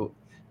 who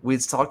we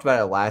talked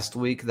about it last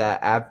week,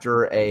 that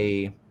after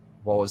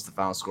what was the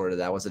final score to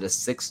that? Was it a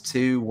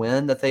 6-2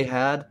 win that they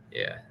had?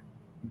 Yeah.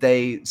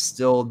 They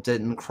still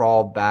didn't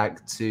crawl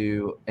back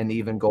to an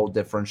even goal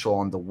differential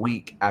on the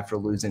week after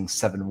losing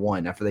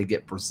 7-1, after they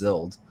get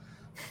Braziled.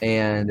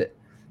 And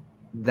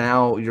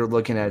now you're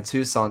looking at a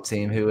Tucson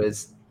team who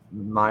is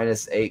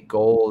 -8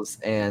 goals,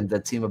 and the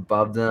team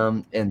above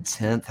them in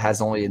 10th has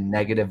only a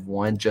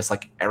 -1, just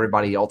like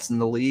everybody else in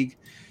the league.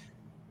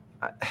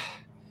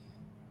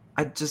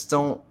 I just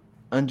don't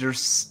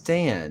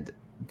understand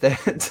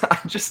that.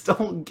 I just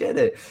don't get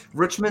it.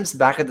 Richmond's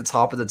back at the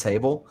top of the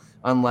table,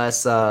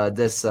 unless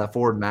this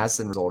Forward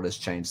Madison result has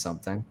changed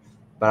something.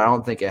 But I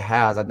don't think it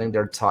has. I think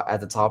they're at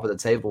the top of the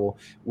table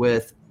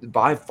with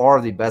by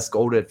far the best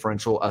goal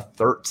differential of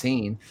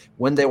 13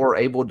 when they were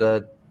able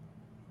to.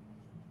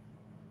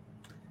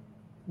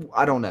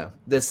 I don't know.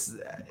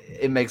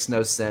 It makes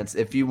no sense.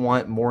 If you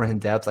want more in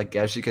depth, I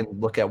guess you can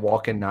look at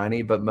Walking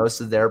 90, but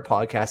most of their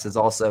podcast has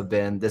also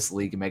been this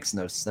league makes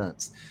no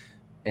sense.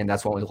 And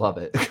that's why we love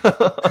it.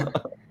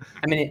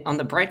 I mean, on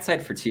the bright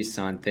side for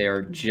Tucson,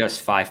 they're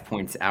just 5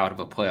 points out of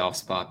a playoff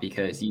spot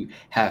because you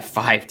have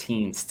 5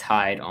 teams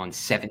tied on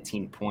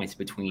 17 points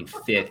between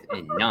 5th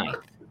and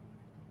 9th.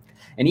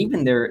 And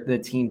even the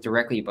team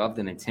directly above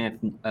them in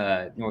 10th,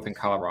 Northern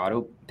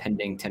Colorado,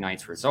 pending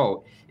tonight's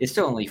result, is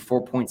still only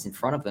 4 points in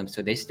front of them.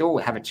 So they still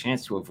have a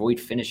chance to avoid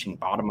finishing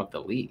bottom of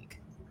the league.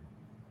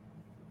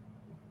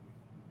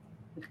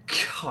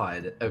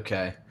 God,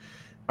 okay.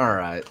 All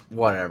right,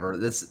 whatever.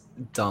 This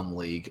dumb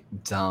league,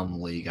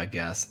 I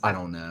guess. I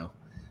don't know.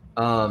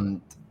 I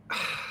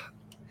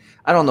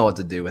don't know what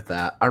to do with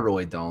that. I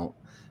really don't.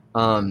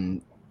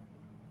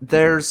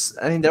 There was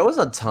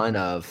a ton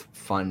of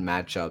fun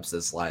matchups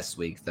this last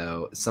week,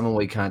 though. Someone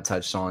we kind of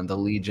touched on, the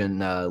Legion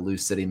Lou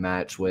City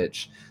match,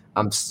 which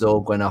I'm still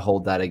going to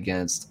hold that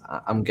against.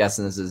 I'm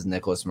guessing this is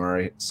Nicholas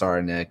Murray.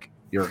 Sorry, Nick.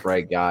 You're a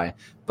great guy.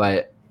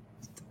 But,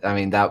 I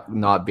mean, that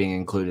not being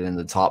included in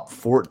the top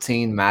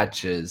 14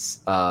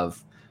 matches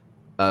of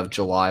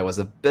July was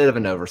a bit of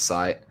an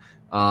oversight.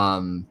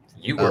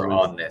 You were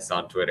on this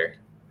on Twitter.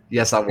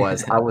 Yes, I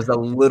was. I was a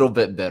little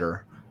bit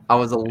bitter. I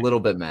was a little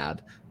bit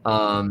mad.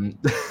 Not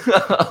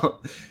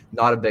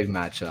a big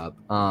matchup.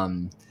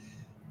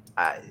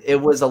 It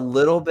was a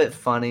little bit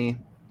funny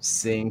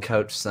seeing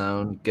Coach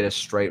Sohn get a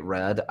straight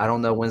red. I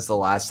don't know when's the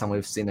last time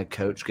we've seen a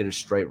coach get a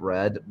straight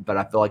red, but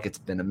I feel like it's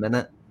been a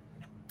minute.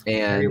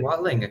 Harry And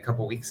Watling a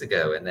couple weeks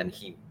ago, and then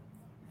he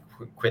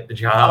quit the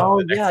job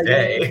the next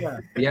day.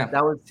 Yeah.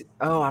 That was.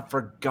 Oh, I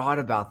forgot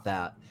about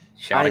that.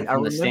 Shouting I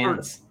from the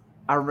remembered. stands.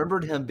 I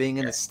remembered him being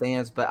in Yeah. the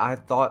stands, but I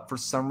thought for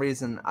some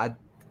reason I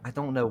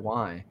don't know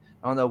why.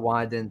 I don't know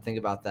why I didn't think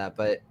about that.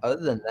 But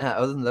other than that,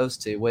 other than those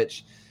two,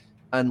 which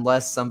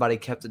unless somebody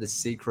kept it a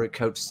secret,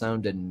 Coach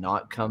Stone did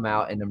not come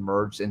out and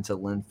emerge into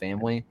Lynn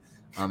family.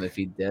 If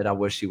he did, I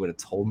wish he would have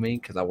told me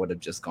because I would have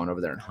just gone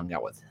over there and hung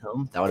out with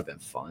him. That would have been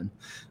fun.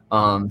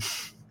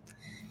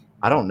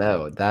 I don't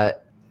know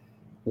that.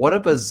 What a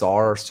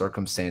bizarre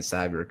circumstance to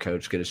have your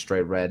coach get a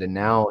straight red, and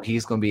now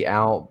he's going to be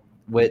out.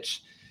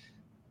 Which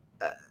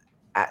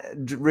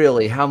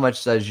really, how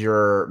much does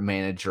your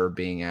manager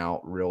being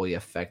out really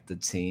affect the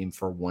team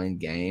for one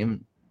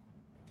game?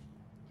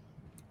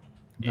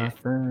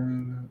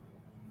 Nothing.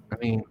 I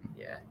mean,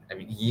 Yeah, I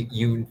mean,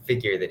 you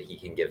figure that he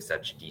can give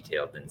such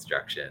detailed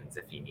instructions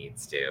if he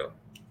needs to.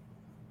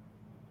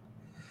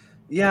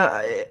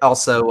 yeah.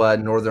 Also,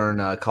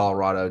 Northern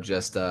Colorado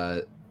just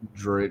got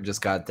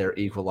their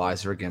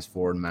equalizer against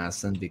Ford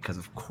Madison because,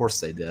 of course,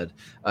 they did.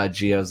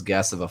 Gio's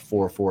guess of a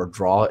 4-4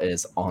 draw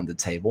is on the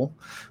table.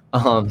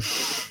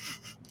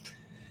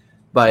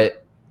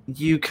 But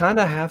you kind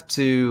of have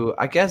to,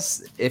 I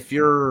guess, if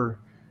you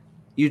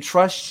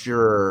trust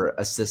your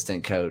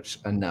assistant coach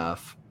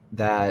enough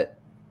that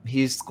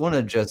he's going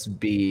to just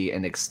be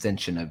an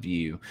extension of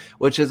you,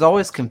 which has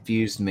always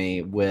confused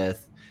me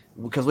with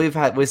because we've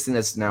seen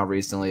this now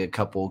recently. A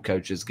couple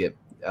coaches get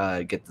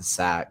the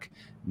sack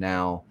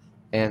now,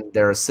 and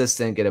their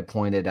assistant get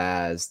appointed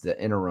as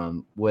the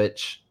interim,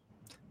 which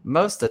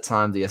most of the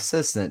time the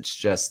assistant's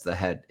just the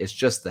head. It's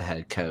just the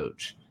head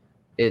coach.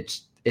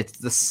 It's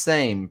the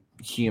same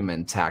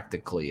human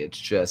tactically. It's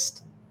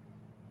just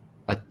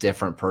a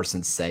different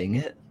person saying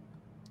it,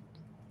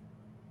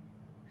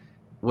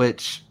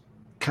 which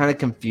kind of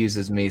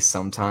confuses me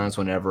sometimes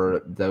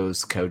whenever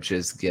those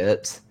coaches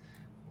get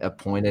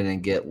appointed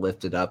and get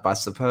lifted up, I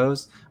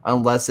suppose,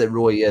 unless it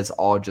really is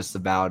all just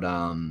about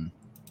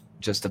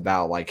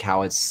like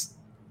how it's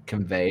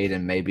conveyed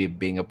and maybe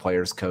being a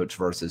player's coach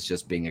versus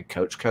just being a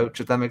coach,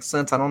 if that makes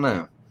sense. I don't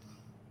know.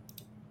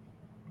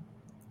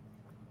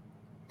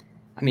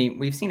 I mean,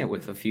 we've seen it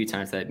with a few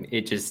times that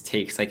it just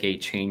takes like a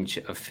change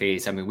of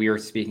phase. I mean, we were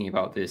speaking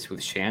about this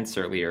with Chance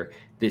earlier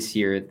this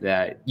year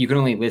that you can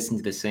only listen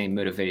to the same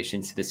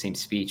motivations, to the same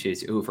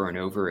speeches over and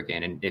over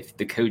again. And if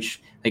the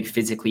coach like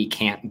physically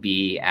can't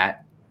be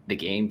at the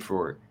game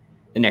for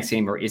the next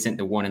game or isn't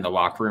the one in the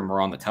locker room or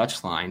on the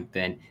touchline,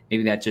 then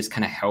maybe that just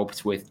kind of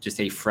helps with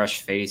just a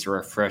fresh face or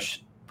a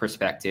fresh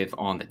perspective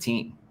on the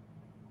team.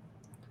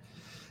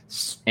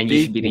 And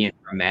you should be the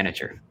interim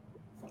manager.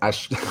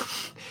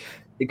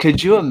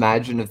 Could you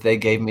imagine if they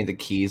gave me the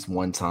keys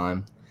one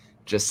time,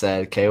 just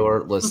said,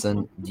 Kaylor,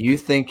 listen, you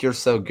think you're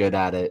so good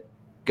at it.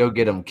 Go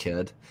get them,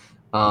 kid.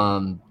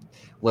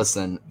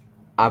 Listen,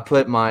 I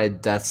put my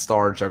Death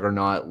Star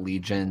Juggernaut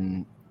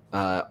Legion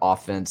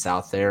offense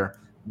out there.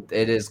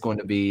 It is going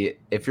to be,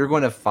 if you're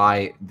going to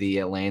fight the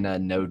Atlanta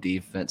no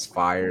defense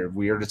fire,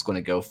 we are just going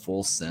to go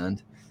full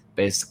send.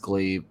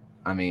 Basically,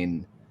 I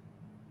mean,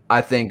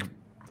 I think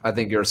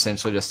you're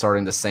essentially just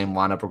starting the same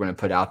lineup we're going to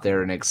put out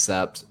there, and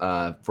except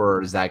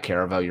for Zach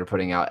Caravel, you're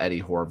putting out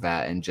Eddie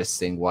Horvat and just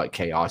seeing what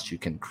chaos you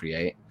can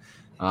create.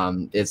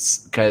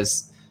 It's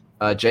because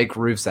Jake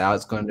Roof's out.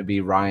 It's going to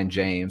be Ryan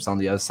James. On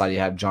the other side, you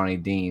have Johnny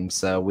Dean.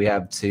 So we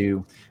have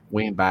two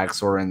wing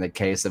backs, or in the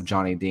case of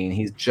Johnny Dean,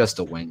 he's just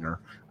a winger.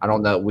 I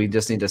don't know. We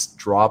just need to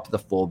drop the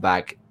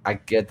fullback. I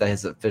get that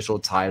his official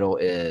title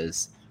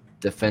is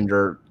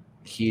defender.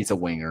 He's a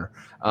winger.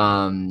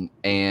 And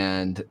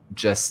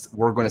just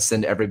we're going to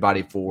send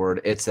everybody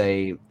forward. It's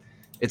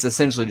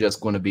essentially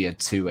just going to be a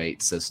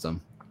 2-8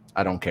 system.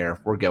 I don't care.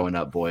 We're going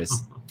up,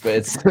 boys.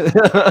 But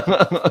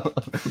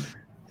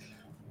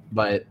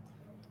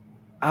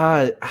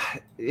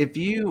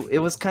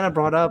it was kind of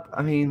brought up.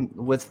 I mean,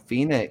 with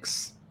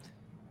Phoenix,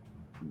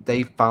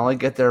 they finally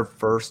get their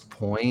first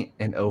point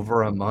in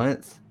over a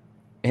month,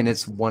 and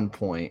it's 1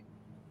 point.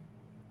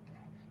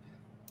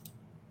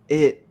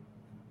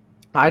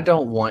 I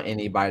don't want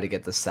anybody to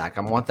get the sack.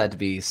 I want that to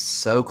be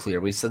so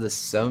clear. We said this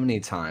so many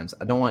times.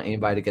 I don't want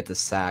anybody to get the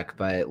sack,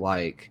 but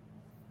like,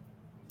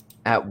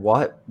 at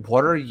what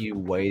are you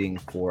waiting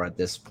for at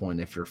this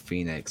point if you're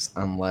Phoenix?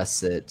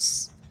 Unless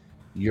it's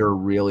you're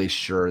really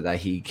sure that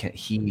he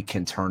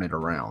can turn it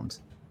around.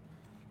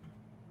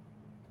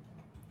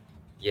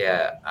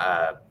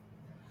 Yeah.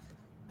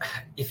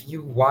 If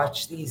you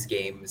watch these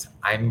games,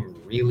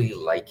 I'm really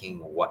liking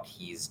what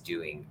he's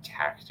doing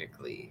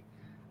tactically.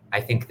 I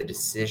think the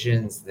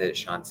decisions that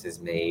Chance has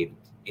made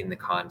in the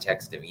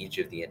context of each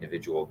of the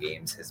individual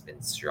games has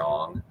been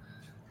strong.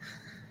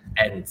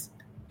 And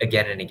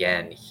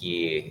again,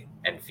 he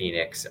and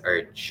Phoenix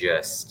are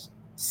just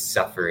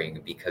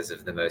suffering because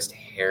of the most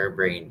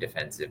harebrained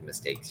defensive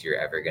mistakes you're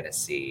ever going to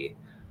see.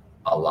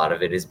 A lot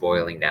of it is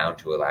boiling down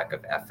to a lack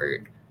of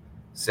effort.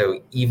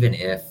 So even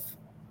if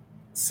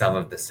some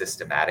of the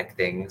systematic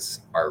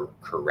things are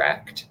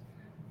correct,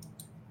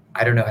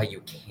 I don't know how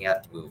you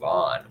can't move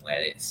on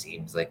when it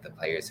seems like the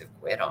players have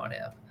quit on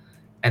him.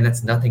 And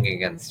that's nothing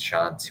against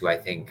Shantz, who I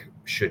think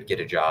should get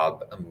a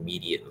job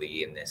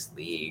immediately in this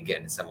league,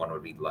 and someone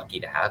would be lucky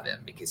to have him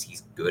because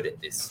he's good at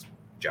this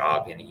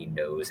job and he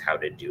knows how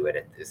to do it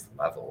at this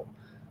level.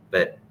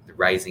 But the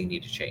Rising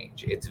need to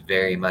change. It's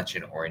very much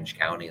an Orange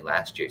County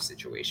last year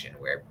situation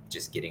where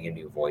just getting a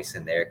new voice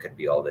in there could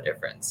be all the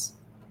difference.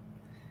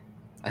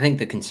 I think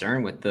the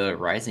concern with the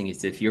Rising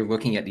is if you're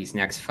looking at these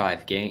next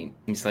 5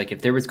 games, like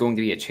if there was going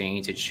to be a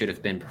change, it should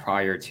have been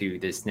prior to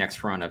this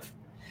next run of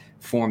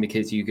form,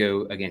 because you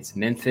go against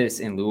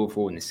Memphis and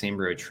Louisville in the same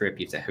road trip.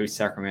 You have to host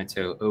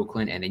Sacramento,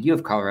 Oakland, and then you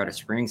have Colorado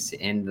Springs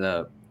to end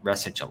the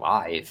rest of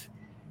July.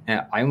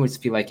 And I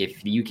almost feel like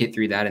if you get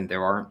through that and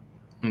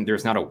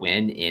there's not a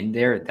win in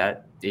there,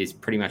 that is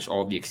pretty much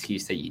all the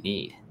excuse that you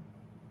need.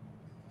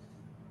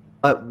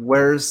 But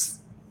where's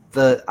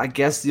I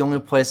guess the only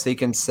place they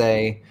can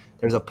say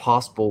there's a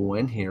possible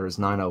win here is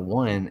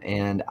 901,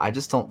 and I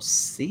just don't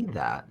see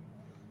that.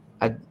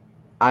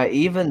 I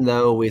even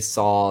though we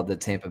saw the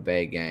Tampa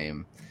Bay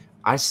game,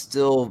 I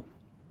still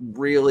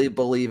really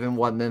believe in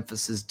what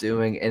Memphis is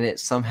doing, and it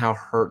somehow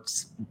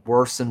hurts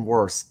worse and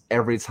worse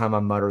every time I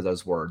mutter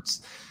those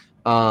words.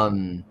 I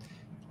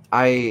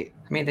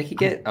mean, they could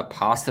get a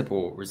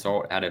possible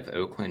result out of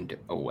Oakland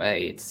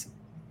away. It's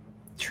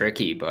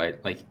tricky, but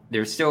like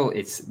there's still,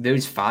 it's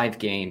those 5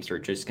 games are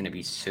just going to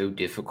be so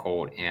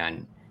difficult,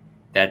 and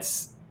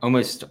that's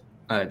almost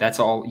that's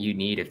all you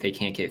need if they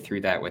can't get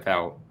through that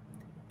without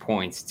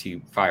points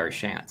to fire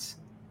Shantz.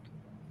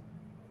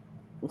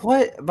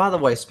 What, by the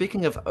way,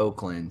 speaking of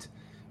Oakland,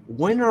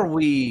 when are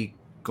we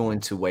going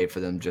to wait for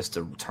them just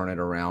to turn it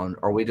around?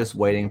 Are we just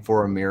waiting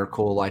for a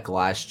miracle like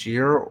last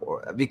year?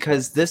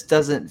 Because this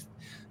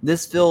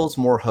feels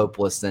more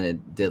hopeless than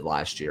it did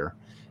last year.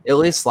 At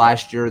least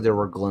last year there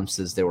were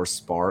glimpses, there were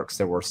sparks,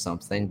 there were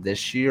something.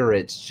 This year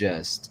it's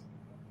just,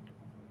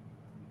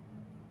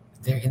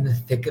 they're in the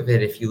thick of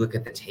it. If you look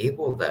at the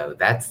table, though,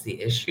 that's the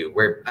issue.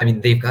 Where, I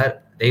mean, they've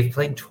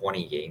played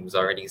 20 games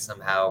already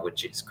somehow,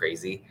 which is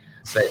crazy.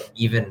 But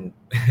even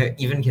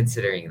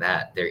considering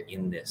that, they're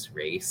in this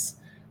race,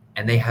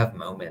 and they have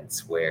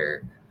moments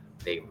where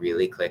they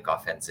really click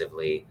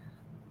offensively.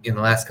 In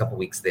the last couple of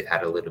weeks, they've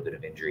had a little bit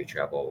of injury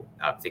trouble.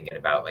 I'm thinking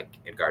about like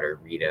Edgardo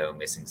Rito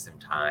missing some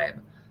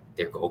time.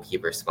 Their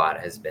goalkeeper spot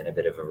has been a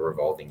bit of a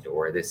revolving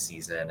door this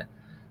season.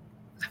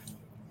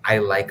 I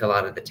like a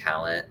lot of the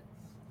talent.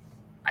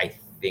 I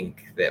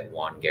think that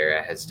Juan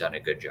Guerra has done a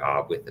good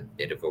job with a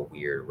bit of a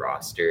weird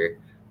roster,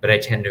 but I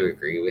tend to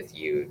agree with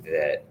you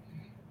that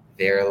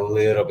they're a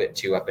little bit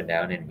too up and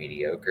down and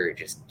mediocre,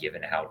 just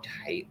given how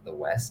tight the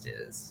West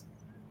is.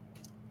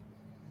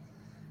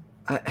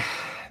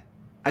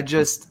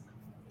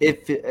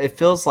 It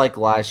feels like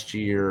last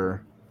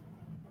year,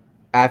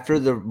 after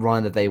the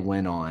run that they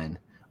went on,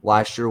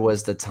 last year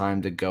was the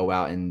time to go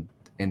out and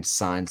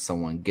sign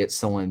someone, get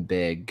someone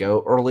big,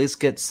 or at least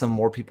get some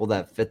more people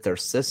that fit their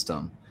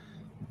system,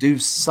 do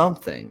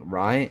something,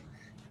 right?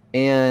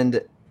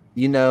 And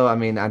I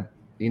mean,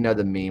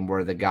 the meme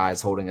where the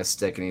guy's holding a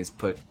stick and he's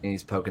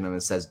poking him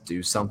and says,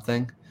 "Do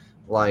something."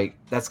 Like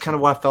that's kind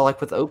of what I felt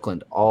like with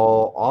Oakland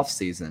all off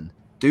season.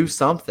 Do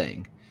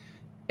something,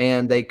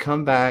 and they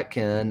come back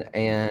in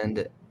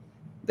and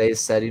they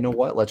said, "You know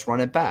what? Let's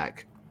run it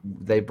back."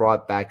 They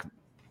brought back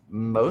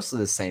mostly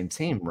the same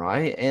team,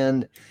 right?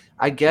 And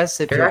I guess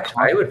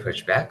I would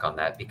push back on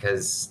that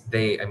because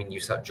you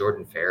saw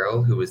Jordan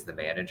Farrell, who was the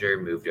manager,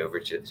 moved over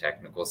to the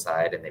technical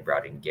side, and they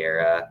brought in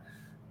Guerra.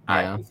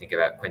 Yeah. You think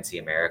about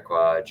Quincy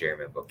Amarikwa,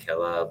 Jeremy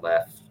Bokilla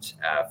left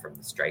from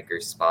the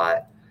striker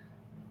spot.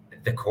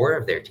 The core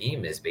of their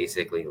team is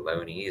basically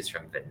loanees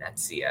from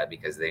Venezia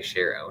because they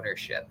share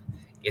ownership.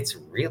 It's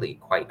really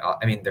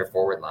their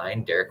forward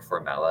line, Derek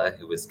Formella,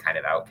 who was kind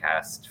of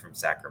outcast from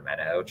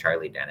Sacramento,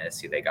 Charlie Dennis,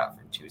 who they got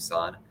from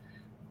Tucson.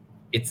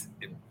 It's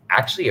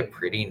actually a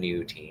pretty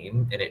new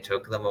team, and it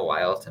took them a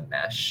while to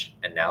mesh,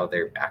 and now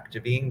they're back to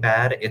being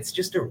bad. It's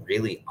just a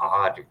really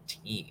odd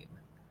team.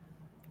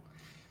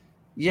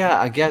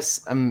 Yeah, I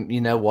guess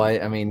you know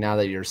what? I mean, now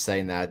that you're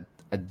saying that,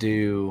 I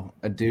do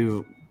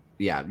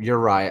yeah, you're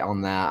right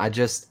on that.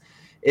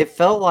 It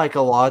felt like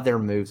a lot of their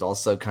moves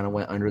also kind of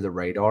went under the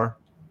radar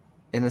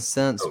in a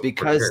sense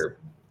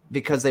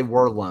because they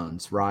were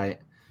loans, right?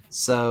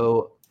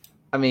 So,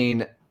 I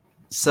mean,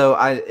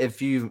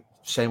 if you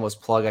shameless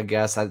plug, I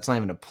guess it's not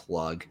even a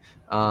plug.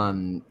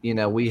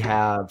 We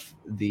have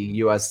the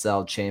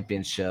USL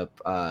Championship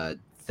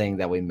thing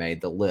that we made,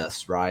 the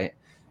list, right?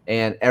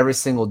 And every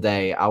single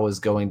day I was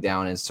going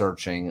down and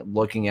searching,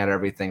 looking at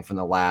everything from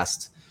the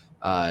last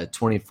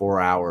 24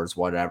 hours,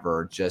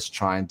 whatever, just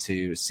trying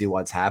to see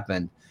what's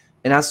happened.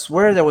 And I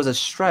swear there was a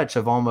stretch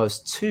of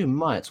almost 2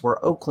 months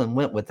where Oakland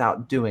went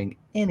without doing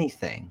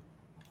anything.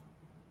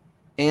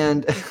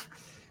 And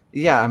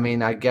Yeah, I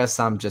mean, I guess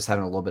I'm just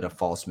having a little bit of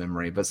false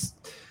memory, but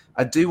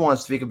I do want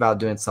to speak about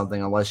doing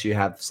something unless you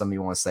have something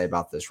you want to say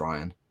about this,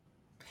 Ryan.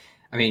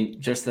 I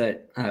mean, just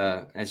that,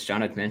 as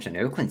John had mentioned,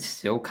 Oakland's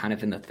still kind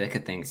of in the thick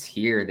of things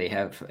here. They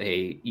have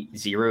a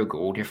 0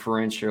 goal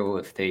differential.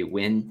 If they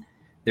win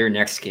their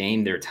next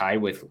game, they're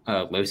tied with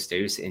Los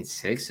Dos in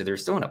 6. So they're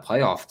still in a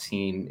playoff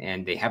team,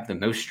 and they have the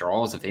most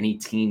draws of any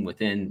team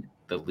within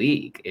the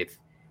league. If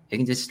they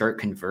can just start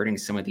converting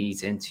some of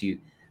these into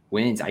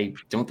wins, I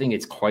don't think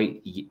it's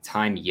quite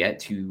time yet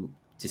to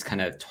just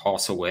kind of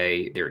toss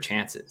away their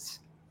chances.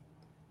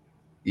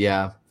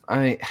 Yeah, I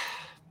mean,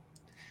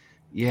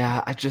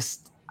 yeah,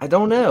 I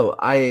don't know.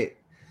 I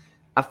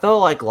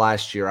felt like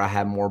last year I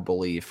had more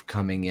belief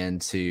coming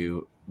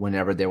into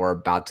whenever they were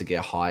about to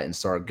get hot and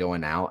start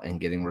going out and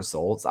getting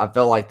results. I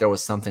felt like there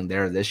was something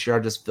there. This year I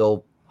just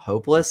feel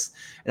hopeless.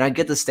 And I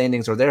get the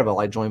standings are there, but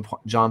like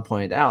John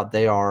pointed out,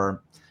 they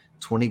are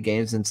 20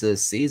 games into the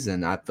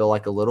season. I feel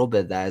like a little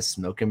bit that is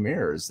smoke and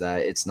mirrors,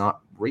 that it's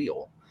not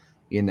real,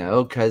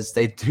 because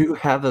they do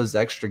have those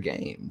extra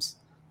games.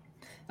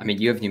 I mean,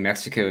 you have New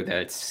Mexico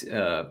that's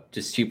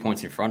just 2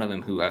 points in front of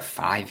them, who have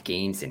 5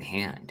 games in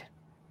hand.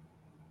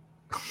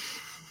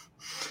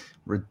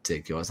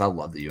 Ridiculous. I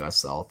love the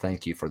USL.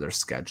 Thank you for their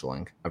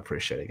scheduling. I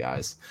appreciate it,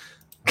 guys.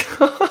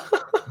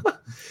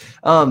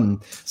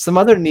 Some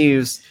other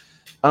news.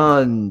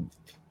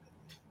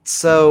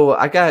 So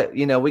I got,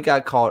 we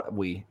got called,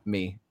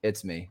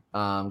 it's me.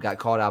 Got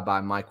called out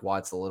by Mike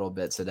Watts a little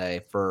bit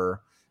today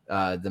for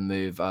the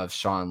move of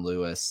Sean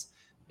Lewis.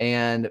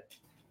 And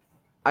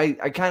I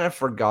kind of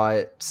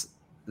forgot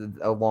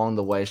along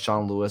the way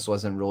Sean Lewis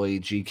wasn't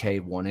really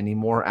GK1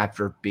 anymore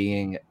after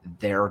being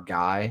their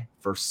guy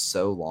for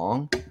so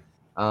long.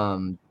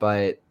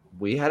 But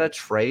we had a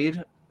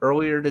trade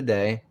earlier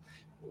today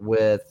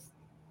with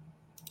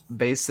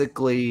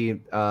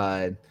basically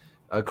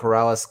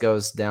Corrales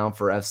goes down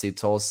for FC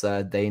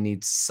Tulsa. They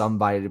need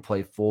somebody to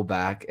play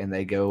fullback, and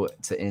they go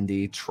to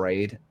Indy,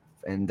 trade,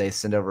 and they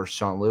send over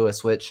Sean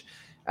Lewis, which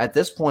at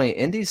this point,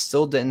 Indy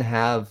still didn't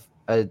have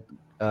a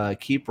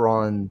keeper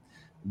on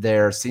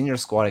their senior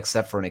squad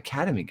except for an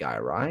academy guy,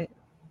 right?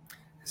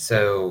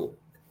 So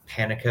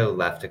Panico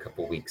left a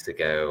couple weeks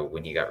ago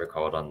when he got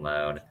recalled on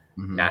loan.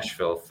 Mm-hmm.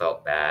 Nashville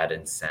felt bad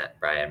and sent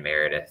Brian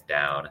Meredith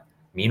down.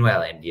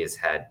 Meanwhile, India's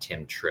had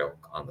Tim Trilk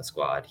on the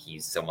squad.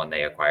 He's someone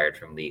they acquired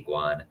from League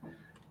One.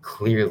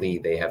 Clearly,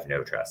 they have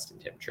no trust in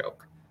Tim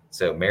Trilk.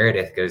 So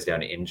Meredith goes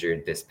down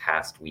injured this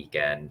past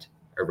weekend,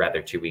 or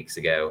rather 2 weeks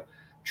ago.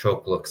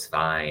 Trilk looks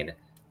fine,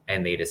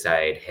 and they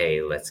decide,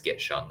 hey, let's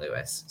get Sean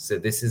Lewis. So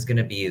this is going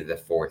to be the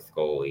 4th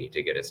goalie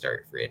to get a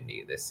start for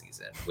Indy this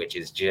season, which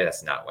is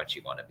just not what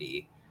you want to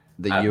be.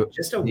 The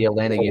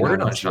Atlanta a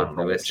word on Sean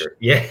Lewis.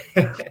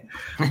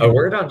 A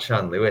word on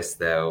Sean Lewis,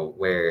 though,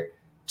 where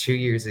 2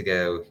 years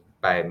ago,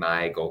 by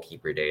my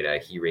goalkeeper data,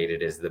 he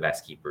rated as the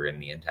best keeper in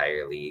the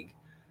entire league.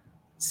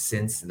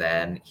 Since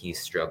then, he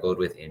struggled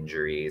with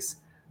injuries.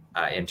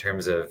 In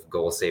terms of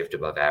goals saved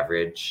above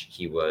average,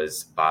 he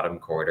was bottom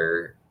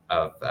quarter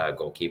of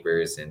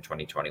goalkeepers in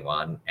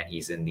 2021, and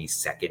he's in the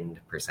 2nd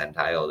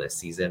percentile this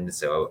season.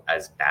 So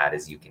as bad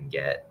as you can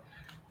get.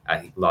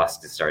 He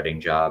lost his starting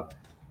job.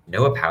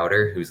 Noah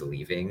Powder, who's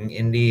leaving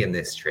Indy in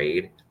this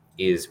trade,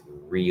 is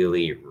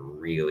really,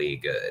 really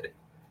good.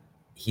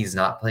 He's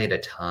not played a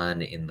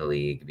ton in the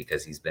league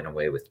because he's been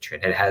away with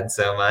Trinidad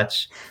so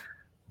much.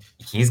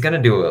 He's going to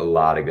do a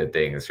lot of good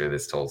things for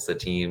this Tulsa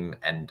team,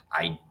 and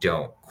I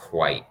don't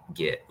quite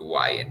get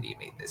why Indy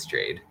made this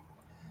trade.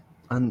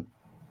 I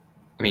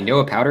mean,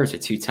 Noah Powder is a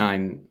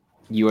 2-time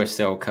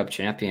USL Cup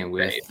champion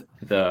with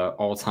the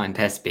all-time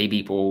best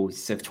baby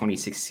bulls of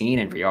 2016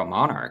 and Real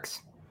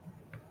Monarchs.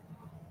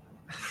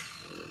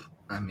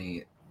 I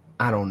mean,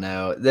 I don't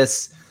know.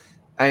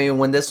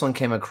 When this one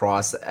came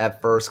across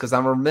at first, because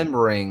I'm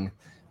remembering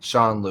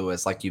Sean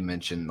Lewis, like you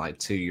mentioned, like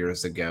 2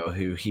 years ago,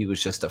 who he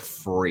was just a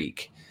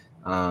freak.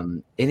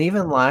 And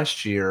even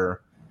last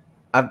year,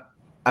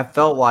 I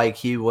felt like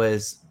he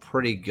was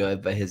pretty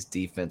good, but his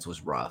defense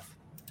was rough.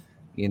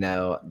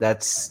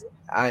 That's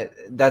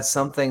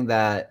something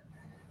that,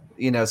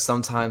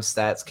 sometimes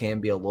stats can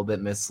be a little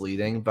bit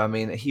misleading. But I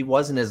mean, he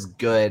wasn't as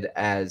good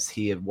as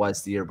he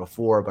was the year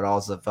before, but I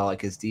also felt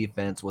like his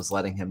defense was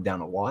letting him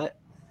down a lot.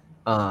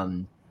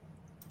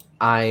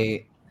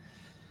 I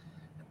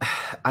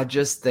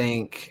just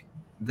think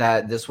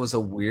that this was a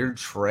weird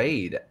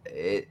trade.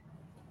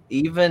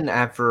 Even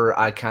after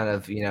I kind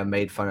of,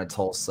 made fun of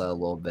Tulsa a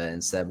little bit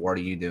and said, what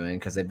are you doing?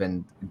 Because they've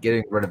been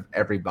getting rid of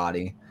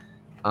everybody.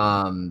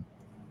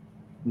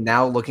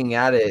 Now looking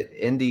at it,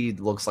 Indy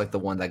looks like the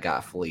one that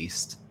got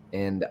fleeced.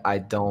 And I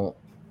don't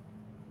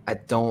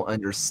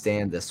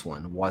understand this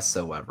one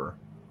whatsoever.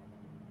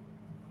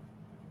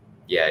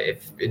 Yeah,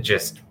 if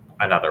just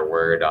another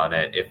word on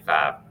it, if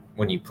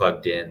when you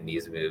plugged in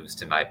these moves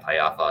to my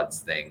playoff odds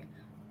thing,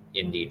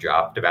 Indy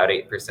dropped about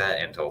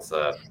 8% and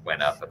Tulsa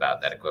went up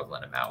about that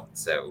equivalent amount.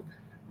 So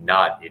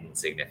not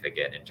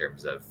insignificant in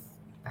terms of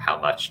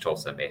how much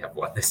Tulsa may have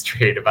won this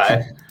trade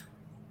by.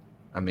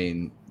 I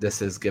mean,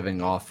 this is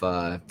giving off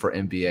for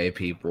NBA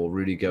people,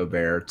 Rudy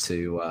Gobert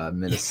to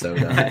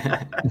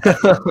Minnesota.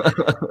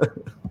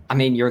 I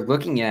mean, you're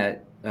looking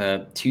at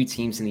two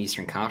teams in the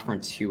Eastern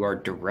Conference who are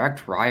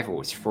direct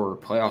rivals for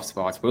playoff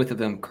spots. Both of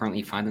them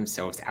currently find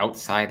themselves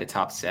outside the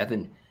top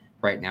 7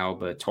 right now,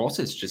 but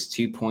Tulsa's just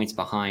 2 points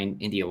behind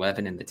Indy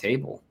 11 in the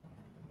table.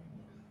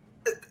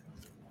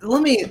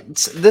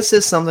 This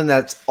is something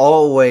that's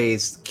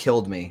always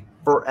killed me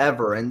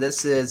forever, and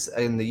this is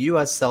in the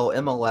USL,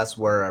 MLS,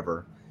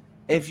 wherever.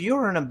 If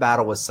you're in a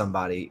battle with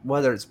somebody,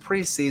 whether it's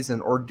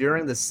preseason or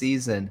during the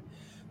season,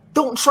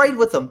 don't trade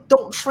with them.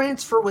 Don't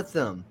transfer with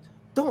them.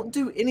 Don't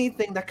do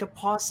anything that could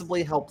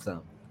possibly help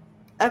them.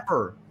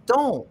 Ever.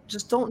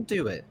 Just don't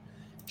do it.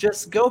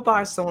 Just go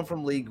buy someone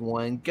from League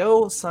One.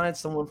 Go sign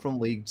someone from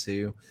League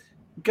Two.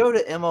 Go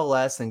to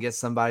MLS and get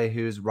somebody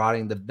who's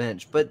riding the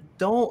bench. But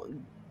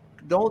don't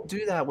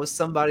do that with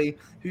somebody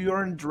who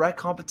you're in direct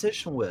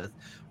competition with.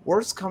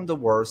 Worst come to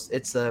worst,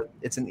 it's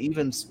an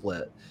even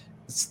split.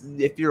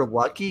 If you're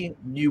lucky,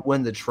 you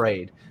win the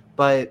trade.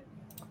 But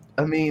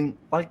I mean,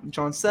 like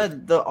John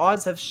said, the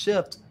odds have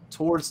shifted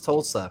towards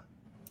Tulsa,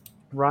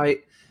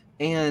 right?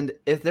 And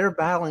if they're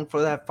battling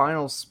for that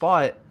final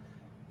spot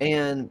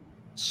and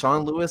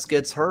Sean Lewis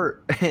gets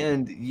hurt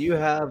and you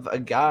have a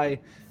guy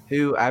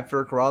who,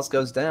 after Corrales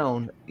goes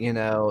down, you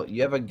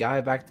have a guy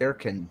back there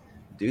can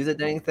do the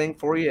dang thing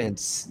for you and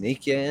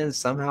sneak you in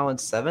somehow in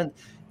 7th,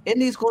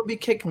 Indy's going to be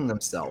kicking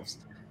themselves.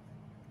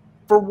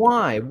 For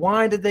why?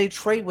 Why did they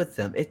trade with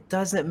them? It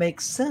doesn't make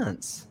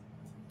sense.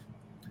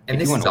 And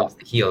this is off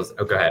the heels.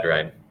 Oh, go ahead,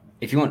 Ryan.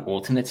 If you want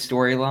ultimate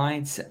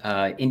storylines,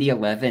 Indy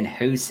 11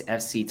 hosts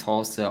FC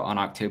Tulsa on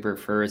October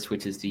 1st,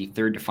 which is the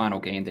third to final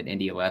game that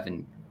Indy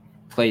 11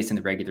 plays in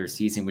the regular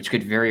season, which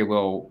could very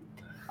well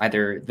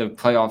either the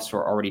playoffs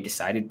are already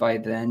decided by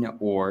then,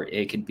 or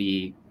it could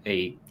be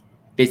a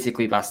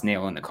basically last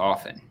nail in the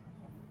coffin.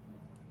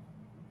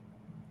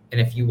 And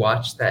if you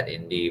watch that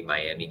Indy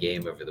Miami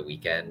game over the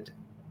weekend,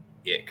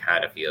 it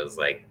kind of feels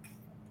like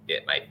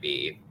it might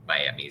be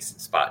Miami's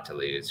spot to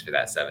lose for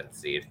that 7th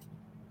seed.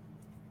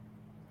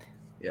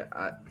 Yeah,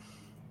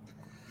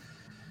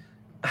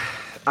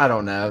 I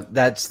don't know.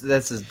 That's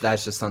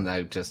just something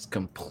that just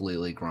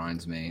completely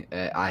grinds me.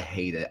 I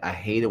hate it. I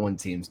hate it when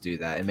teams do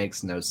that. It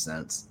makes no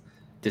sense.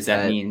 Does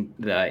that mean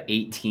the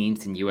 8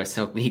 teams in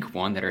USL League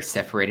One that are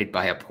separated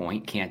by a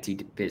point can't do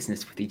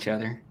business with each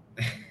other?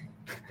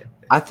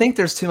 I think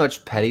there's too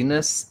much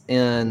pettiness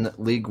in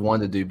League One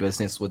to do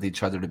business with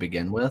each other to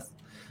begin with.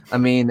 I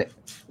mean,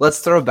 let's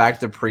throw back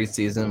to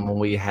preseason when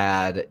we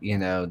had,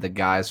 the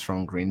guys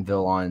from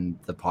Greenville on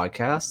the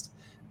podcast.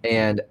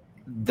 And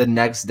the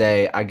next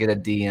day I get a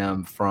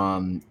DM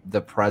from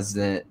the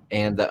president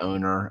and the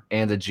owner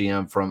and the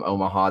GM from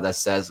Omaha that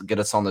says, get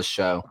us on the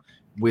show.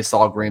 We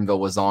saw Greenville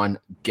was on,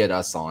 get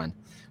us on.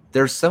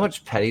 There's so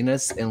much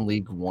pettiness in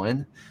League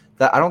One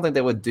that I don't think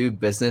they would do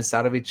business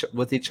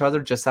with each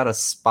other just out of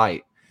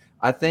spite.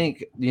 I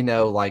think,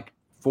 like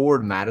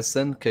Forward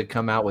Madison could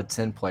come out with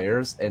 10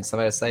 players and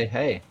somebody would say,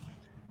 hey,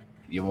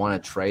 you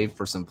want to trade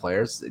for some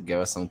players? Give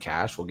us some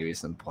cash. We'll give you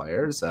some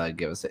players.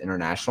 Give us an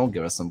international.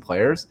 Give us some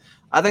players.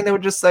 I think they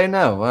would just say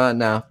no.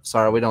 No,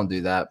 sorry, we don't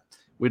do that.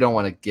 We don't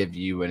want to give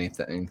you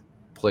anything.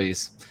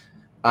 Please.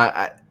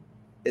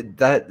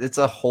 It's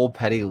a whole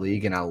petty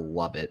league, and I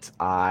love it.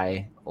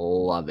 I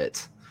love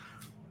it.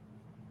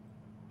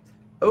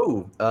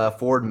 Oh,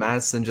 Forward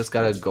Madison just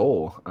got a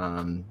goal.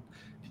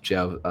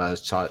 Joe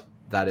shot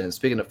that in.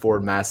 Speaking of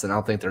Forward Madison, I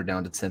don't think they're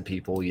down to 10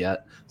 people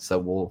yet. So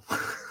we'll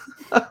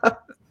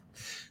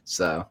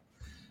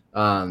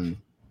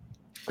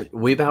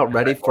we about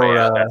ready for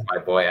that's my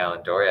boy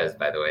Alan Torres,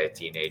 by the way,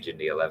 teenage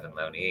Indy 11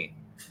 loanee.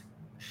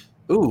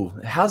 Ooh,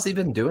 how's he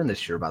been doing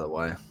this year, by the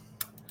way?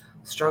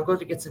 Struggled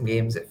to get some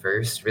games at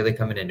first, really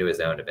coming into his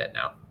own a bit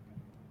now.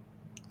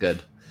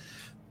 Good.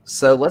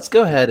 So let's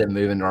go ahead and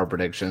move into our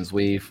predictions.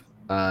 We've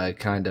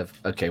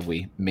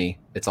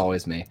it's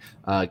always me,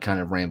 kind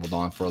of rambled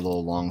on for a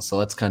little long. So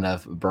let's kind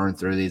of burn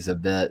through these a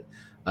bit.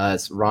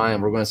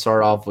 Ryan, we're going to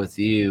start off with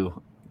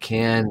you.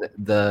 Can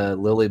the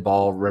Lily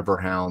Ball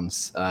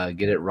Riverhounds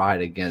get it right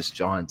against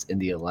John's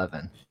Indy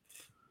 11?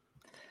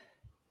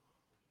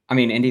 I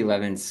mean, Indy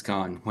 11's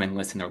gone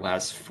winless in their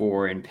last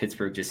 4, and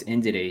Pittsburgh just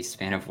ended a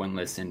span of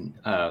winless in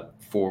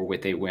 4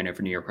 with a win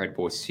over New York Red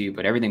Bulls 2.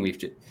 But everything we've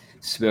just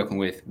spoken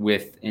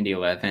with Indy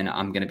 11,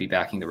 I'm going to be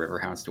backing the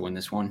Riverhounds to win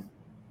this one.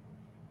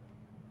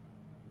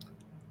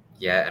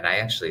 Yeah, and I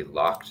actually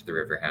locked the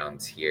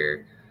Riverhounds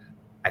here.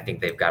 I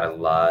think they've got a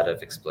lot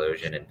of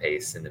explosion and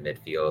pace in the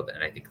midfield,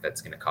 and I think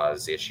that's going to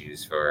cause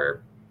issues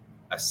for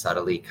a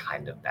subtly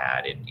kind of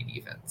bad Indy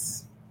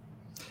defense.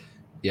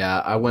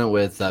 Yeah, I went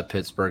with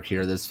Pittsburgh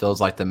here. This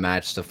feels like the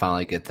match to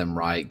finally get them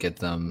right, get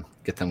them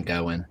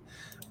going.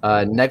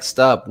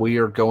 Next up, we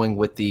are going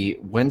with the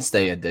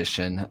Wednesday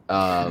edition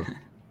of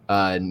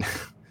the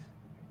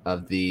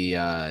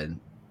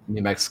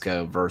New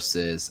Mexico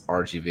versus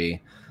RGV.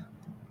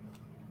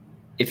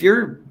 If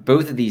you're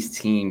both of these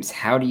teams,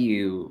 how do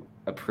you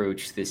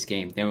approach this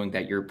game, knowing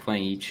that you're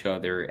playing each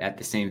other at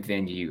the same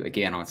venue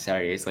again on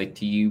Saturdays? Like,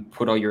 do you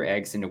put all your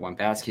eggs into one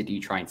basket? Do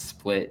you try and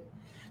split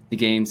the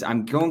games?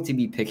 I'm going to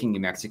be picking New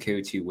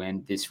Mexico to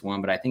win this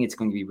one, but I think it's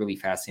going to be really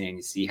fascinating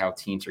to see how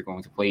teams are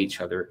going to play each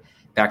other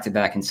back to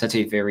back in such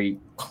a very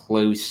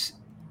close,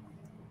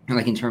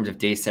 like in terms of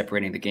days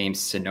separating the games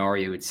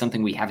scenario. It's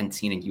something we haven't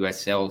seen in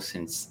USL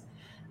since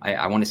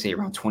I want to say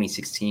around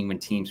 2016, when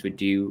teams would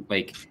do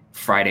like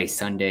Friday,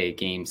 Sunday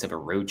games of a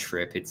road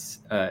trip. It's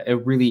a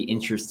really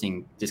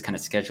interesting just kind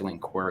of scheduling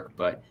quirk,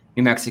 but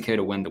New Mexico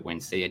to win the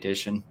Wednesday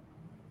edition.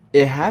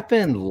 It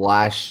happened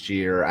last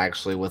year,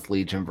 actually, with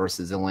Legion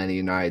versus Atlanta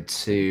United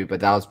too, but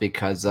that was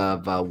because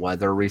of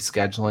weather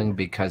rescheduling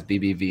because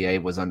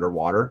BBVA was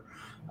underwater.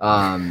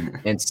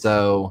 And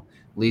so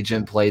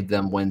Legion played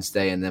them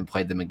Wednesday and then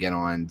played them again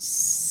on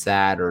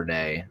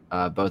Saturday,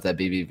 both at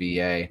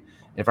BBVA.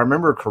 If I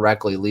remember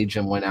correctly,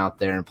 Legion went out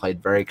there and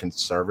played very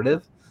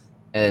conservative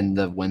in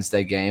the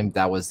Wednesday game.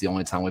 That was the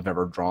only time we've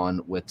ever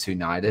drawn with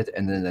United.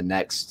 And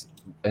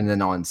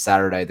then on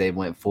Saturday, they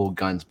went full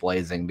guns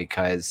blazing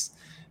because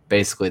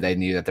basically they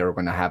knew that they were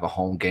going to have a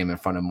home game in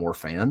front of more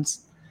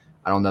fans.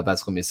 I don't know if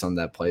that's going to be something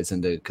that plays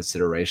into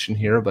consideration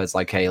here, but it's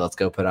like, hey, let's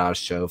go put out a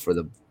show for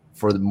the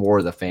more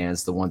of the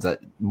fans, the ones that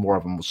more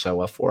of them will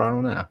show up for. I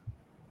don't know.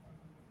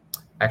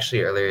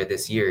 Actually, earlier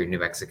this year, New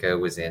Mexico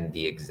was in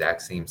the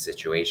exact same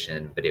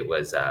situation, but it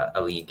was a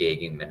league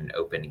game and an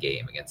open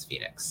game against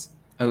Phoenix.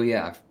 Oh,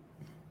 yeah.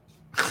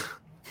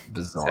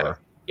 Bizarre.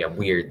 So, yeah,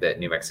 weird that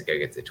New Mexico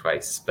gets it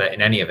twice. But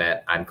in any event,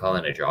 I'm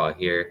calling a draw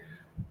here.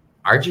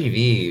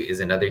 RGV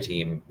is another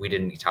team. We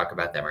didn't talk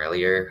about them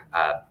earlier.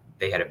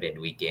 They had a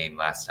midweek game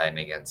last time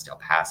against El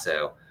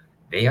Paso.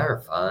 They are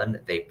fun.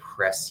 They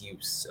press you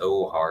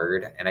so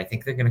hard, and I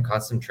think they're going to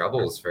cause some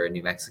troubles for a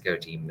New Mexico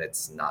team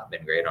that's not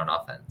been great on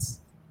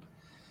offense.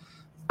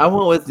 I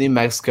went with New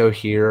Mexico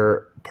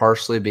here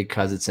partially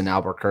because it's in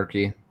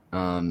Albuquerque.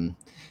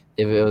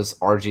 If it was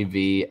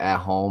RGV at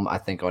home, I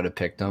think I would have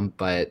picked them,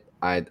 but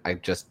I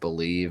just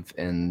believe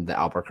in the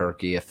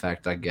Albuquerque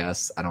effect, I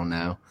guess. I don't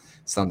know.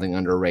 Something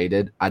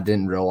underrated. I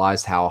didn't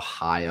realize how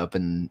high up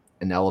in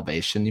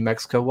elevation New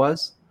Mexico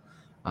was.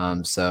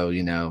 So,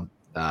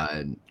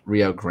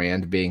 Rio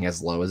Grande being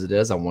as low as it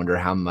is, I wonder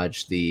how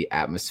much the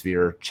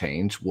atmosphere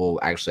change will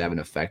actually have an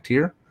effect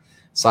here.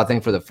 So I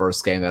think for the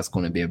first game, that's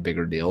going to be a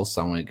bigger deal.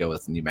 So I'm going to go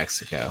with New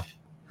Mexico.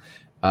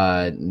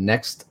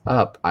 Next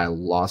up, I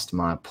lost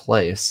my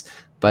place,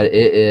 but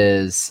it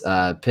is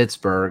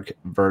Pittsburgh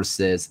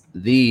versus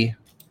going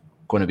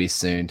to be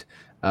sued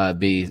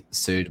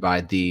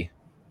by the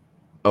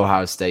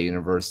Ohio State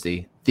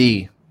University,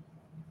 the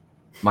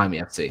Miami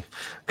FC.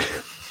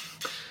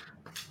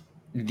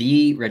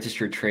 The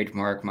registered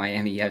trademark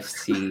Miami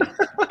FC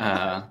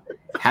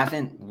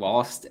haven't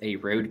lost a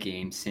road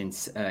game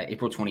since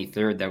April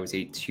 23rd. That was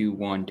a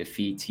 2-1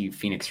 defeat to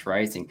Phoenix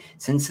Rising.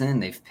 Since then,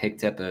 they've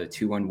picked up a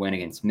 2-1 win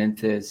against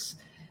Memphis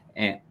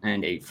and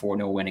a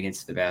 4-0 win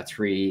against the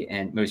Battery.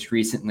 And most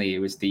recently, it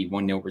was the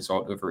 1-0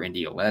 result over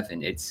Indy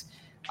 11. It's,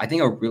 I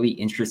think, a really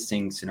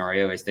interesting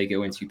scenario as they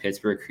go into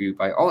Pittsburgh, who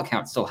by all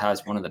accounts still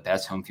has one of the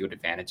best home field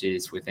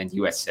advantages within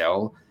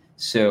USL.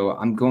 So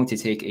I'm going to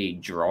take a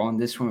draw on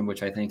this one,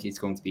 which I think is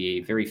going to be a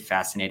very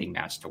fascinating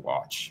match to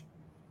watch.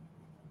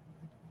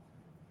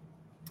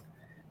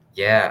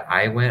 Yeah,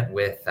 I went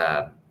with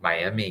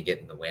Miami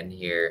getting the win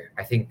here.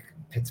 I think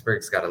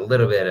Pittsburgh's got a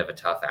little bit of a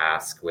tough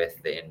ask with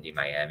the Indy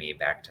Miami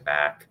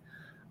back-to-back.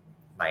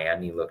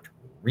 Miami looked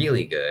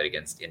really good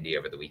against Indy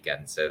over the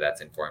weekend, so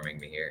that's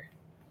informing me here.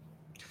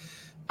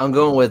 I'm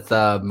going with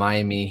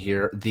Miami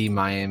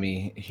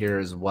here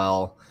as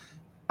well.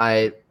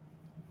 I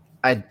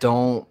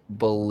don't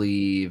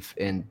believe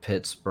in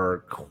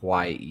Pittsburgh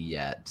quite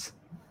yet.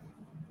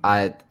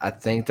 I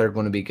think they're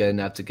going to be good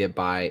enough to get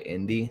by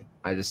Indy.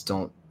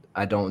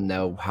 I don't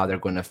know how they're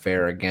going to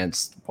fare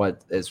against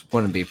what is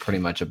going to be pretty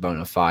much a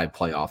bona fide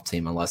playoff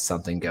team unless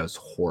something goes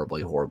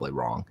horribly, horribly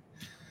wrong.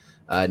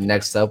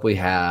 Next up, we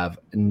have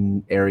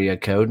area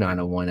code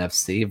 901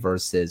 FC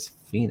versus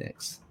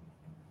Phoenix.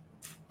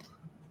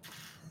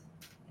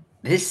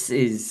 This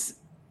is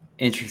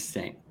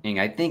interesting.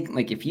 I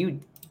think if you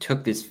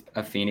took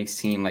a Phoenix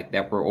team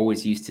that we're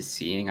always used to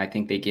seeing, I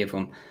think they give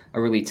them a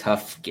really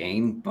tough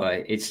game,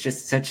 but it's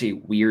just such a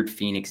weird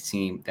Phoenix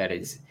team that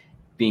is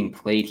being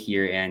played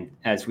here. And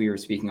as we were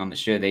speaking on the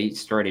show, they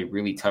started a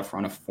really tough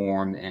run of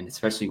form, and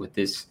especially with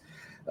this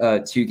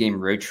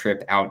 2-game road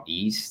trip out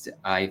east,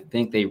 I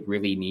think they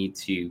really need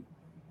to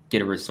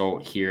get a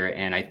result here.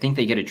 And I think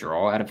they get a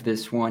draw out of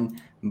this one,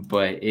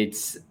 but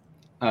it's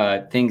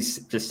things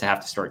just have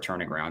to start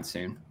turning around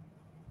soon.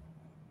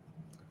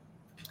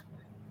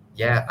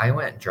 Yeah, I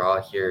went draw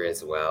here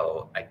as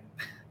well. I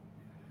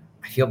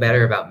feel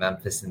better about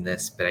Memphis in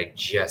this, but I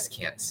just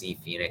can't see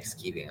Phoenix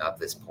keeping up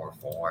this poor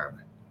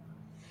form.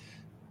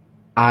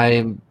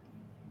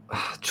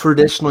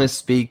 Traditionally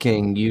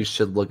speaking, you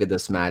should look at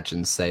this match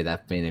and say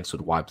that Phoenix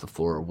would wipe the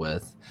floor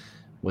with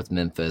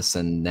Memphis,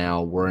 and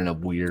now we're in a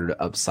weird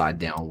upside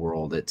down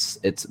world.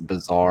 It's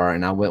bizarre,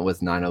 and I went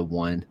with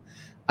 901.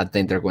 I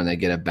think they're going to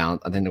get a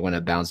bounce. I think they're going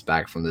to bounce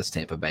back from this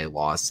Tampa Bay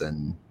loss,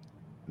 and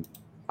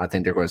I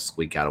think they're going to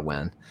squeak out a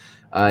win.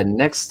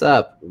 Next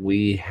up,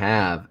 we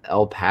have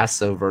El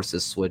Paso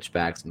versus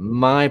Switchbacks.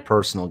 My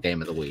personal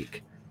game of the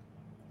week.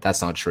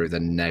 That's not true. The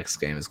next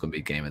game is going to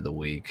be game of the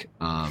week.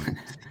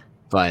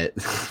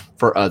 But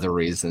for other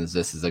reasons,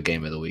 this is a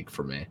game of the week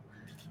for me.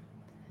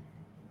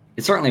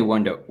 It's certainly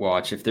one to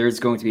watch. If there's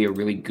going to be a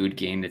really good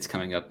game that's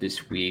coming up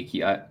this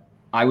week,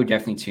 I would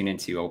definitely tune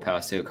into El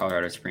Paso,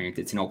 Colorado Springs.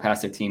 It's an El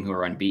Paso team who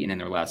are unbeaten in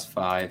their last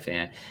 5,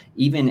 and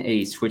even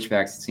a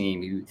Switchbacks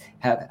team who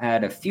have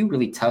had a few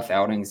really tough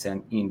outings.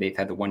 And they've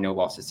had the 1-0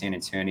 loss to San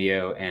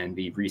Antonio and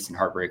the recent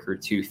heartbreaker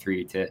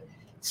 2-3 to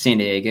San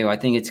Diego. I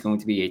think it's going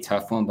to be a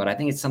tough one, but I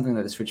think it's something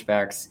that the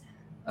Switchbacks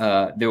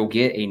they'll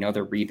get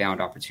another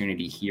rebound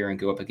opportunity here and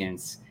go up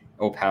against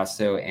El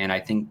Paso, and I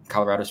think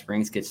Colorado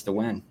Springs gets the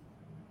win.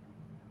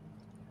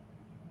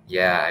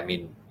 Yeah, I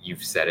mean,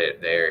 you've said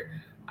it there.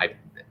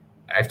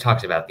 I've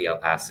talked about the El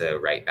Paso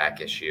right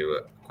back issue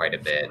quite a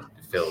bit.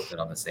 Phil's been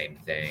on the same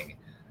thing.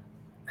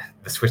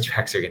 The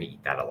Switchbacks are going to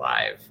eat that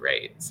alive,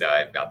 right? So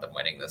I've got them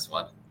winning this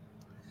one.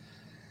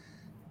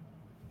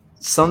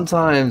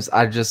 Sometimes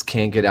I just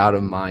can't get out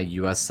of my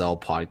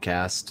USL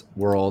podcast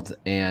world,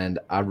 and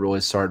I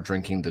really start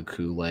drinking the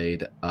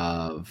Kool-Aid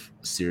of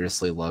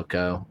Seriously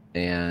Loco,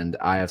 and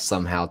I have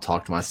somehow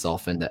talked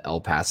myself into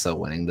El Paso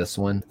winning this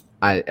one.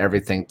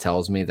 Everything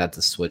tells me that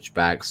the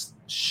Switchbacks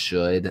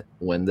should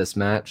win this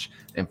match,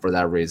 and for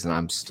that reason,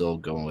 I'm still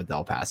going with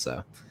El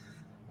Paso.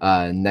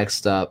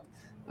 Next up,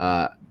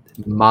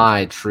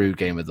 my true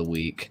game of the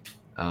week.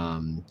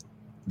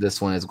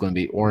 This one is going to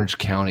be Orange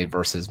County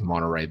versus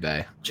Monterey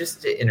Bay.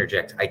 Just to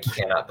interject, I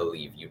cannot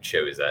believe you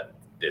chose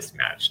this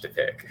match to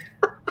pick.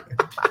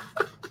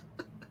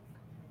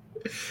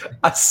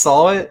 I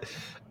saw it,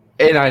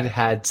 and I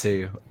had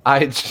to.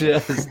 I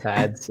just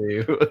had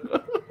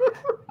to.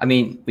 I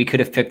mean, we could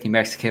have picked New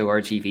Mexico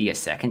RGV a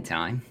second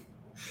time.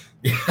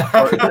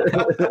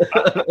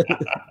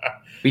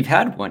 We've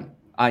had one.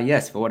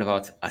 Yes, but what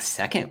about a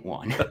second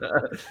one?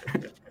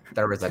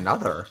 There was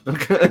another.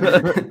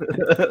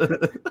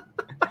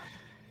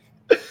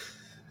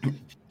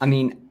 I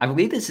mean, I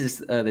believe this is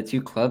the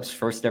two clubs'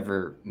 first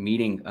ever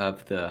meeting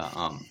of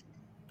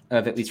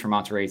at least for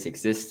Monterey's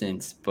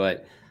existence.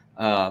 But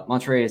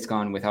Monterey has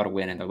gone without a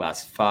win in their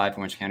last 5.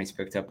 Orange County's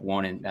picked up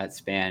 1 in that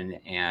span,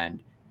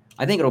 and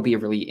I think it'll be a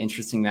really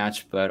interesting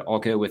match. But I'll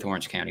go with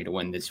Orange County to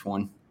win this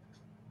one.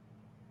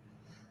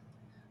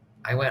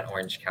 I went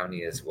Orange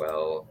County as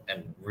well,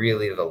 and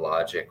really the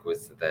logic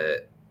was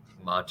that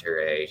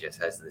Monterey just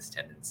has this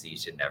tendency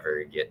to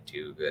never get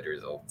 2 good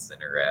results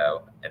in a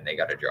row, and they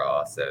got a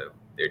draw, so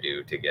they're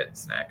due to get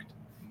smacked.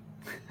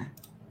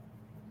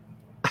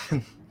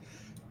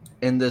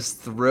 In this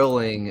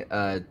thrilling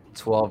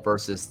 12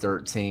 versus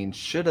 13,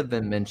 should have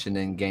been mentioned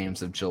in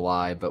Games of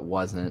July, but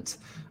wasn't.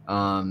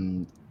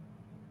 I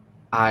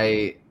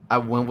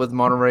went with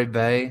Monterey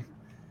Bay.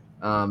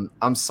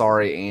 I'm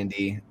sorry,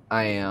 Andy.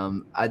 I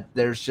am. I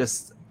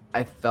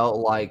felt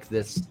like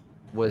this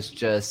was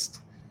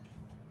just.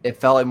 It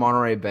felt like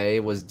Monterey Bay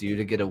was due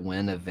to get a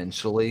win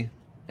eventually,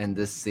 and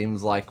this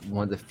seems like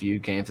one of the few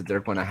games that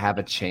they're going to have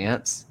a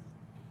chance.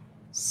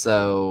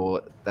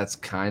 So that's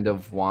kind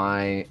of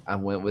why I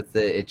went with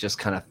it. It just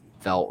kind of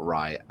felt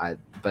right,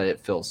 but it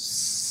feels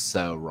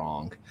so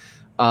wrong.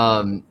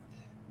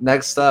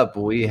 Next up,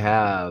 we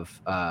have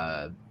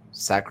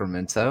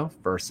Sacramento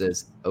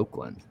versus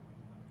Oakland.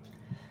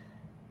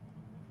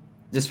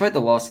 Despite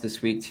the loss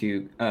this week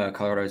to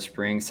Colorado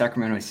Springs,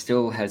 Sacramento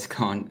still has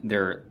gone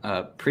their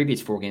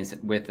previous 4 games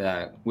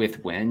with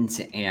wins,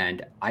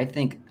 and I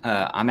think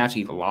I'm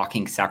actually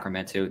locking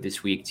Sacramento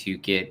this week to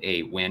get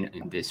a win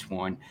in this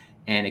one,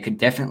 and it could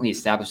definitely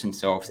establish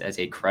themselves as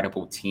a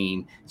credible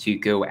team to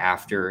go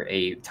after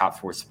a top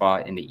 4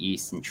 spot in the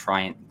East and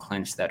try and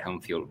clinch that home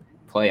field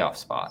playoff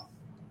spot.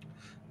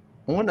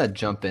 I want to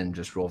jump in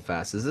just real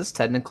fast. Is this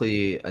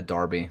technically a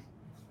derby?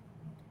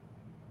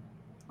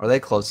 Are they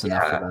close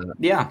enough for that?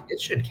 Yeah. It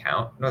should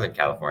count. Northern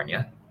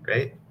California,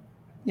 right?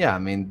 Yeah, I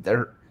mean,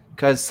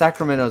 because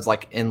Sacramento's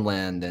like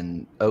inland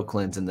and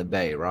Oakland's in the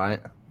Bay,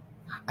 right?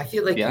 I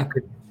feel like you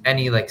could,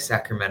 any like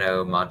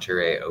Sacramento,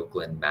 Monterey,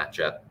 Oakland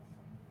matchup,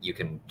 you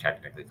can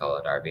technically call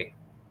it derby.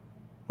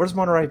 Where's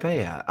Monterey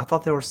Bay at? I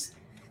thought there was.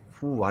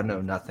 I know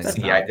nothing.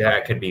 Yeah,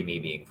 that could be me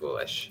being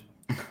foolish.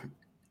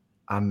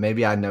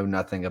 Maybe I know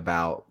nothing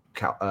about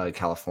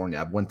California.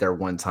 I went there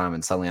one time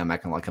and suddenly I'm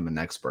acting like I'm an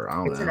expert. I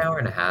don't know. It's an hour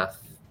and a half.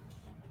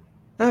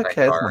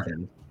 Okay, that's not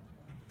bad.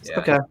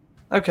 Yeah.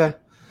 Okay.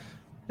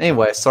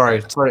 Anyway,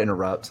 sorry to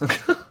interrupt.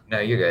 No,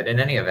 you're good. In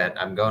any event,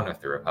 I'm going with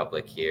the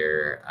Republic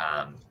here.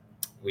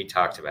 We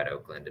talked about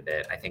Oakland a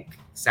bit. I think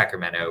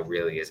Sacramento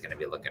really is going to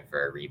be looking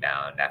for a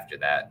rebound after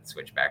that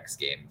Switchbacks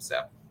game.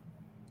 So,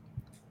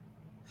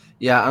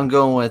 yeah, I'm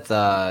going with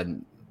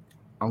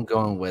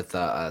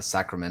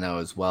Sacramento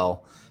as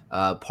well.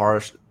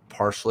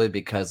 Partially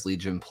because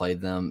Legion played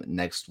them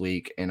next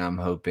week, and I'm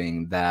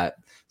hoping that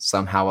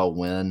somehow a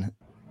win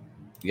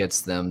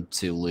gets them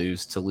to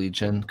lose to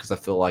Legion, because I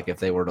feel like if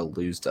they were to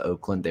lose to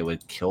Oakland, they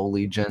would kill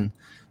Legion.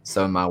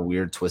 So in my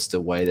weird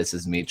twisted way, this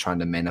is me trying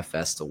to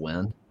manifest a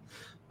win.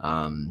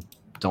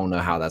 Don't know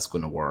how that's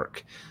going to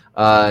work.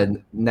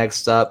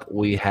 Next up,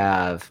 we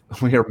are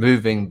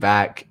moving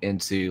back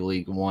into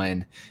League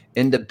One.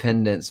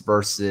 Independence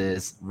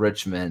versus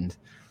Richmond.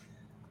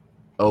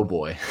 Oh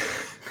boy.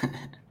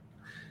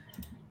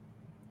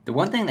 The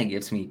one thing that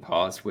gives me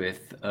pause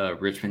with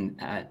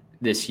Richmond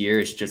this year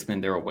has just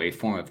been their away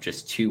form of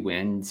just 2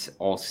 wins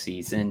all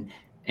season.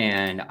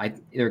 And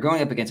they're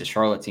going up against a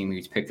Charlotte team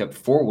who's picked up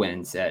 4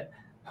 wins at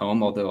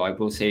home, although I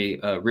will say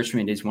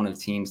Richmond is one of the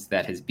teams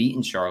that has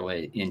beaten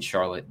Charlotte in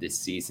Charlotte this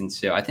season.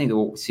 So I think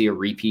we'll see a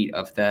repeat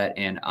of that,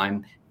 and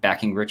I'm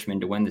backing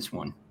Richmond to win this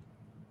one.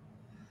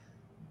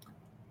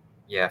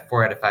 Yeah,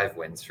 4 out of 5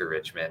 wins for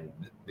Richmond.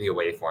 The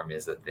away form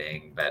is a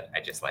thing, but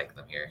I just like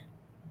them here.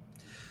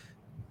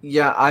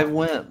 Yeah, I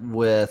went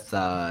with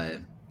I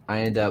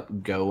ended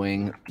up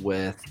going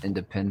with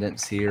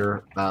Independence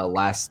here.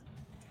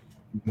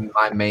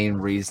 My main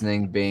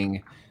reasoning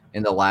being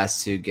in the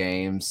last 2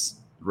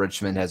 games,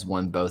 Richmond has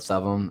won both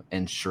of them,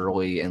 and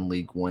surely in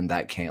League One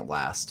that can't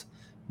last.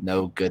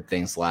 No good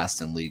things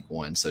last in League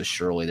One, so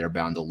surely they're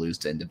bound to lose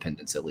to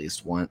Independence at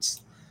least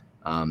once.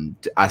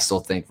 I still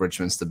think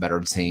Richmond's the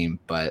better team,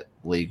 but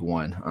League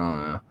One.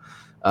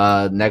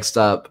 Next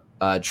up,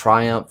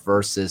 Triumph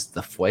versus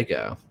the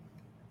Fuego.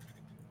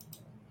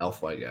 El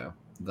Fuego.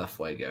 The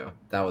Fuego.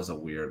 That was a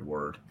weird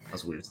word. That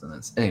was a weird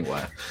sentence.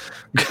 Anyway.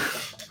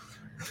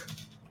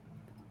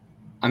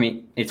 I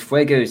mean, it's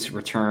Fuego's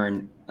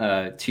return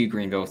to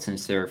Greenville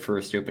since their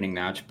first opening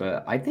match,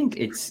 but I think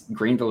it's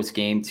Greenville's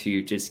game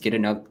to just get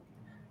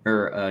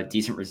a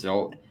decent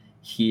result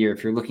here.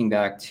 If you're looking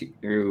back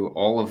through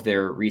all of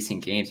their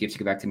recent games, you have to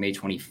go back to May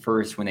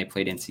 21st when they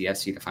played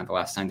NCFC to find the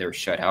last time they were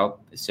shut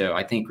out. So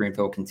I think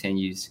Greenville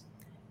continues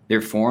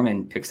their form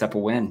and picks up a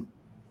win.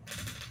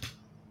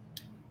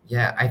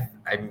 Yeah,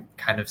 I'm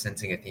kind of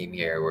sensing a theme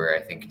here where I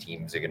think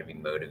teams are going to be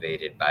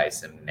motivated by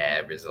some meh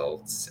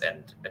results,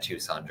 and a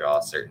Tucson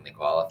draw certainly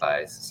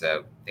qualifies.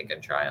 So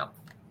thinking Triumph.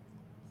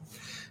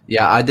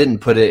 Yeah, I didn't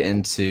put it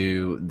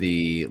into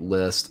the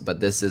list, but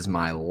this is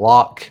my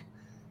lock,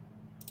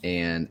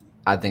 and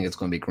I think it's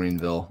going to be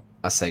Greenville.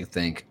 I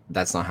think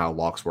that's not how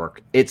locks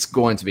work. It's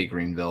going to be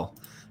Greenville.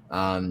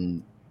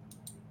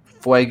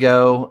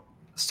 Fuego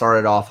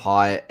started off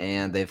hot,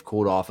 and they've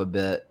cooled off a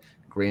bit.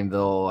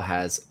 Greenville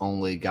has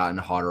only gotten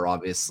hotter.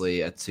 Obviously,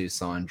 a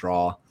Tucson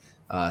draw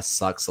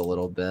sucks a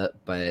little bit,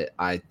 but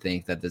I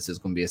think that this is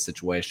going to be a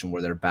situation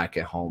where they're back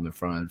at home in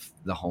front of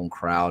the home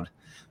crowd.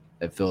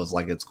 It feels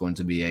like it's going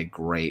to be a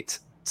great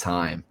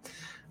time.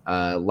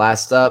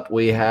 Last up,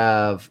 we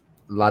have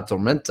La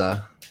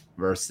Tormenta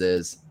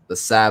versus the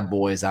Sad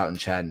Boys out in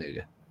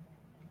Chattanooga.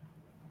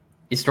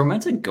 Is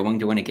Tormenta going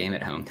to win a game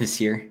at home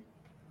this year?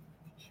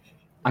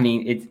 I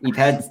mean,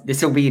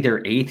 this will be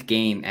their 8th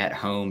game at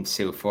home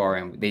so far,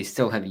 and they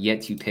still have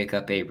yet to pick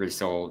up a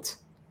result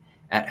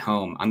at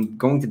home. I'm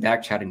going to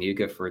back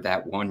Chattanooga for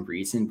that one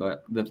reason,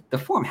 but the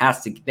form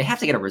they have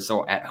to get a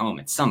result at home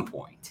at some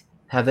point.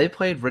 Have they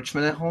played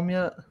Richmond at home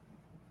yet?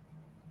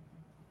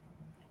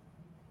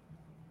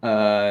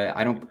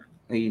 I don't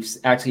believe.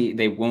 Actually,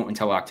 they won't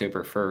until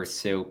October 1st.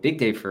 So big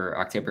day for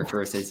October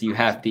 1st as you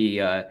have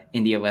the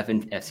Indy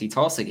 11 FC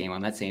Tulsa game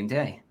on that same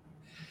day.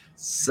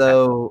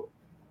 So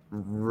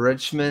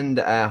Richmond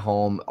at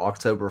home,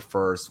 October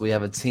 1st. We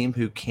have a team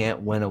who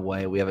can't win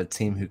away. We have a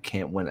team who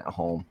can't win at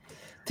home.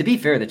 To be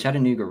fair, the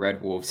Chattanooga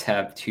Red Wolves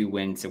have 2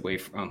 wins away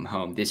from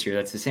home this year.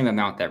 That's the same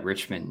amount that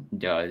Richmond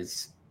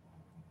does.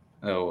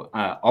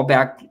 I'll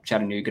back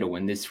Chattanooga to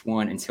win this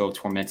one until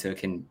Tormenta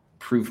can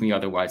prove me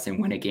otherwise and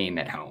win a game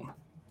at home.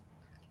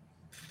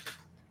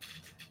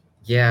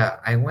 Yeah,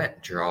 I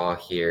went draw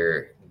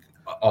here.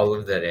 All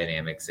of the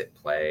dynamics at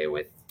play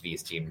with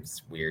these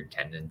teams' weird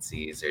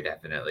tendencies are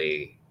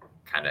definitely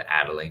kind of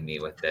addling me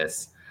with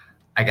this.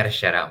 I got to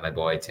shout out my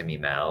boy Timmy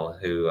Mel,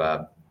 who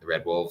the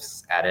Red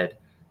Wolves added.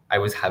 I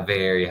was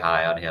very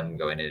high on him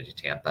going into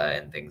Tampa,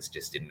 and things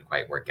just didn't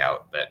quite work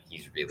out, but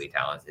he's really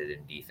talented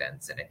in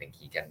defense, and I think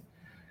he can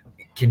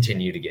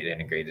continue to get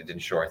integrated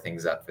and shore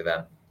things up for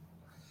them.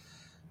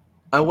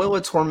 I went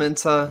with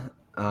Tormenta.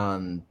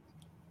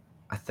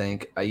 I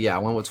think, I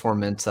went with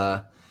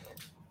Tormenta.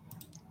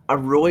 I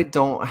really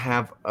don't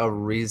have a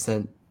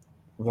reason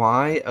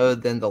why, other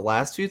than the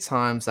last few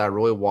times I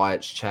really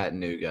watched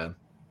Chattanooga,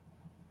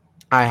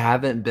 I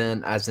haven't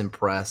been as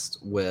impressed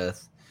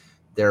with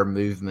their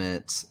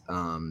movement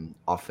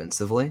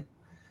offensively.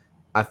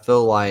 I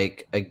feel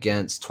like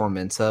against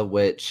Tormenta,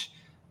 which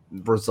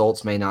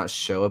results may not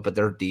show it, but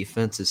their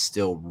defense is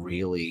still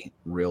really,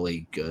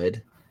 really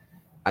good.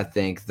 I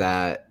think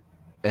that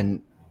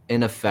an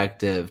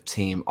ineffective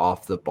team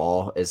off the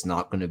ball is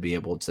not going to be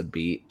able to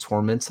beat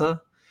Tormenta.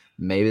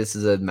 Maybe this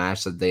is a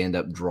match that they end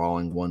up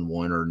drawing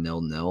 1-1 or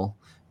 0-0,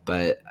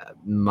 but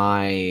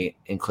my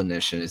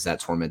inclination is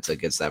that Tormenta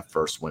gets that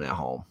first win at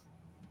home.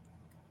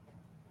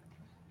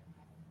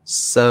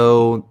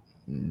 So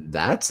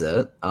That's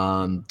it.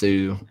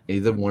 Do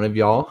either one of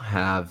y'all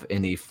have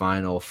any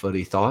final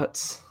footy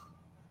thoughts?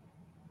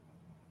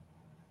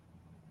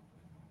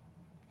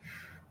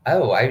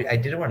 Oh, I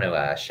did want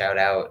to shout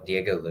out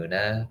Diego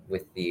Luna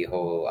with the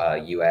whole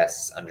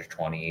U.S. under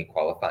 20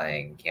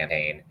 qualifying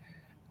campaign.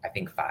 I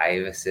think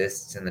 5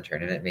 assists in the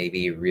tournament,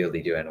 maybe,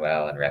 really doing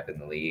well and repping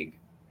the league.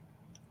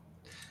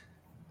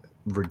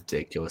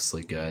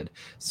 Ridiculously good.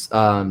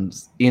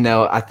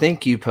 I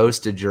think you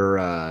posted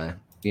your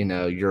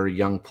your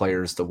young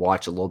players to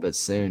watch a little bit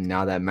soon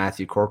now that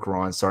Matthew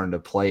Corcoran's starting to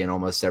play in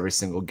almost every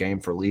single game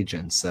for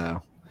Legion.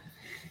 So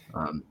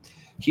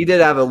he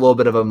did have a little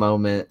bit of a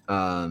moment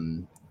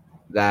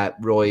that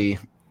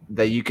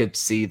you could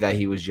see that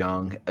he was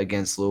young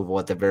against Louisville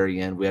at the very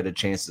end. We had a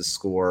chance to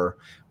score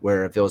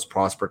where if it was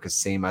Prosper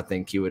Kasim, I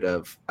think he would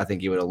have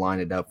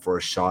lined it up for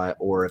a shot,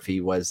 or if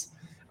he was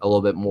a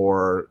little bit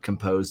more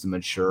composed and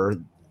mature,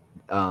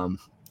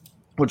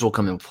 which will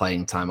come in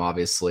playing time,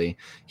 obviously,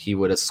 he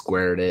would have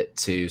squared it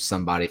to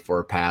somebody for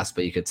a pass,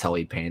 but you could tell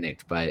he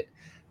panicked. But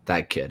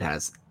that kid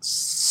has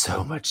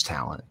so much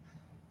talent.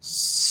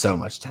 So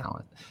much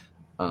talent.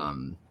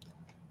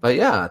 But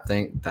yeah, I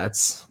think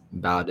that's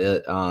about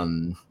it.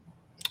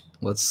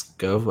 Let's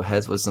go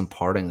ahead with some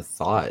parting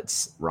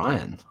thoughts.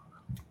 Ryan.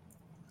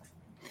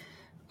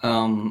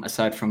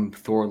 Aside from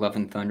Thor: Love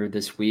and Thunder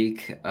this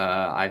week,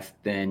 I've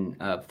been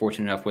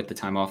fortunate enough with the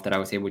time off that I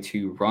was able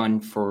to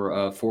run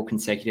for 4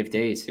 consecutive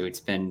days. So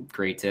it's been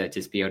great to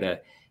just be able to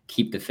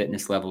keep the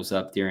fitness levels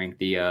up during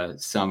the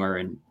summer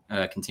and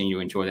continue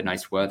to enjoy the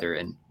nice weather,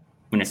 and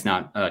when it's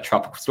not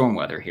tropical storm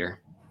weather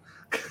here.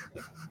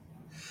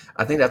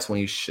 I think that's when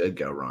you should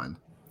go run.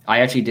 I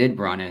actually did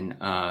run in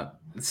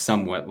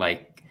somewhat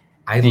like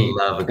I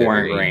love a good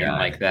rain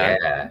like that.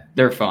 Yeah.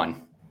 They're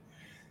fun.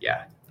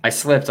 Yeah. I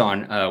slipped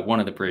on one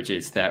of the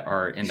bridges that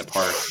are in the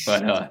park,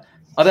 but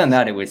other than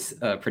that, it was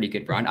a pretty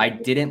good run. I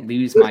didn't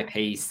lose my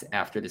pace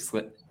after I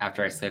slipped.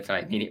 I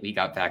immediately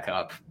got back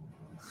up.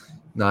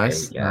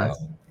 Nice. Nice.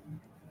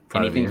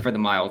 Anything for the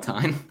mile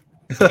time.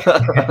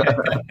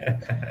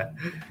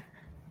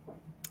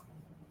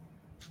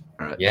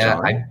 Right, yeah,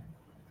 John? I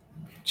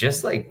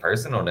just like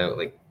personal note,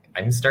 like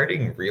I'm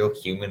starting Real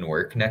Human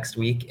work next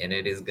week, and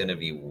it is gonna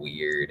be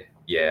weird.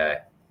 Yeah.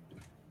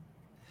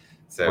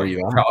 So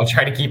I'll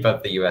try to keep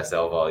up the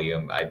USL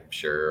volume. I'm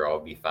sure I'll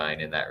be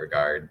fine in that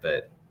regard,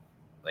 but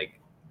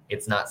like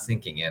it's not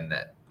sinking in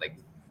that like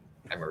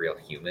I'm a real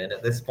human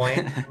at this point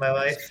in my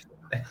life.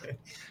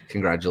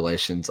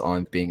 Congratulations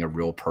on being a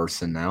real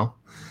person now.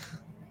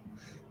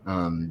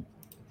 Do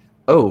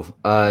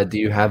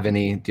you have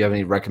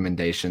any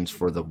recommendations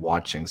for the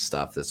watching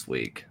stuff this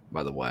week,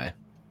 by the way?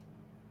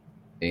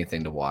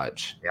 Anything to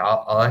watch? Yeah,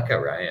 I'll echo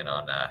Ryan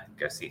on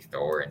go see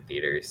Thor in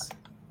theaters.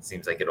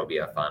 Seems like it'll be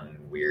a fun,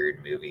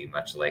 weird movie,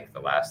 much like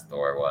the last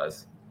Thor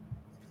was.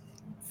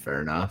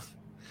 Fair enough.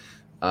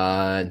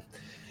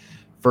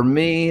 For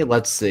me,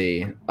 let's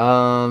see.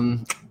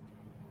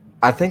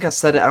 I think I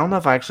said it. I don't know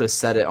if I actually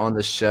said it on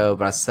the show,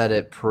 but I said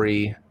it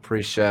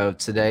pre-show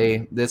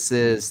today. This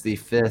is the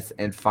 5th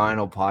and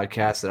final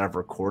podcast that I've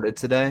recorded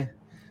today.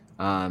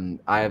 I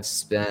have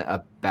spent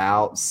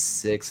about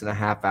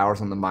 6.5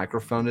 hours on the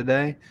microphone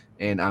today,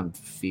 and I'm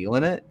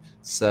feeling it.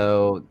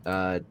 So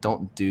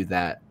don't do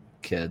that,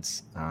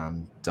 kids.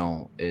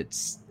 Don't.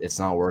 It's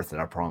not worth it,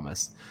 I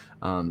promise.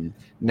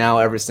 Now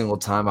every single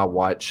time I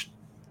watch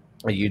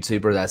a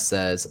YouTuber that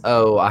says,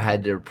 "Oh, I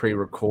had to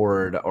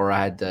pre-record, or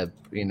I had to,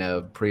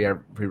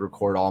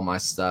 pre-record all my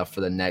stuff for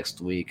the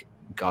next week,"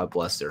 God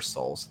bless their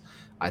souls.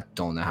 I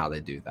don't know how they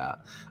do that.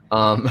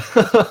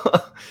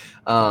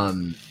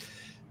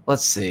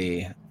 Let's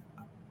see.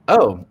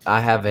 Oh, I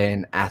have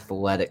an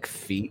athletic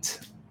feat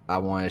I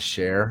want to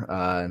share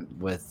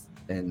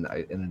in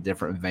a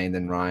different vein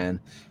than Ryan.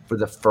 For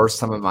the first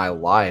time in my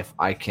life,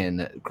 I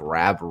can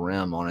grab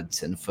rim on a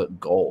 10-foot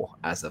goal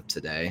as of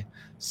today.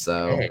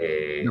 So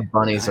the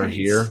bunnies are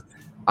here.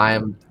 I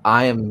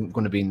am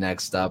going to be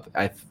next up.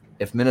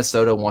 If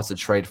Minnesota wants to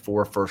trade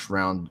 4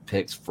 first-round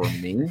picks for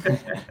me,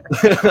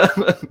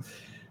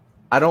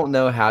 I don't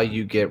know how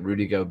you get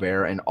Rudy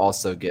Gobert and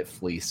also get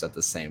fleeced at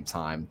the same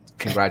time.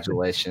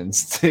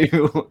 Congratulations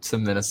to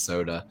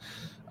Minnesota.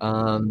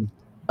 And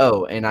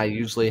I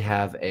usually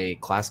have a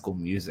classical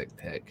music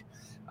pick.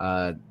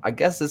 I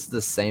guess it's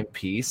the same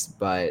piece,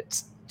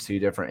 but 2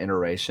 different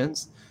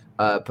iterations.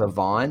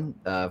 Pavane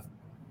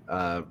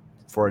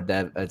for a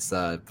Dead. It's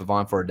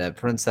Pavane for a Dead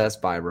Princess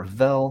by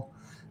Ravel.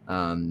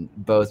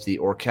 Both the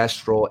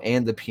orchestral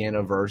and the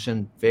piano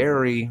version,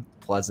 very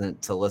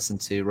pleasant to listen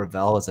to.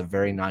 Ravel is a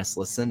very nice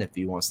listen if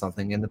you want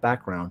something in the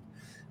background.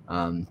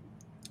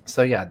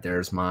 So yeah,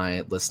 there's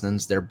my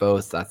listenings. They're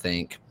both, I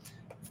think,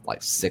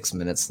 like 6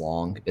 minutes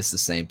long. It's the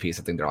same piece.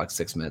 I think they're like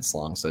 6 minutes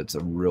long, so it's a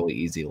really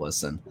easy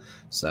listen.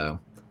 So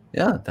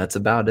yeah, that's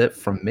about it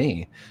from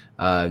me.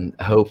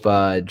 Hope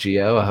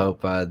Gio, I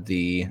hope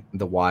the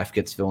wife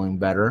gets feeling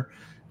better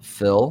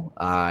Phil,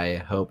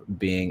 I hope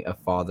being a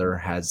father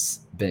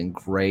has been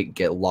great.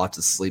 Get lots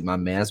of sleep, my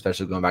man,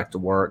 especially going back to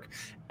work.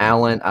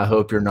 Alan, I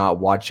hope you're not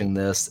watching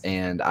this,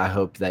 and I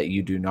hope that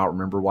you do not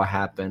remember what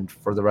happened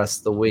for the rest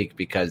of the week,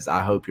 because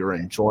I hope you're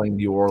enjoying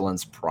New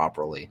Orleans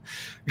properly.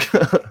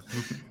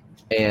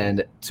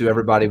 And to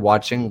everybody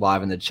watching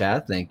live in the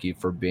chat, thank you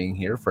for being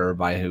here. For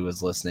everybody who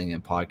is listening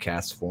in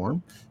podcast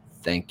form,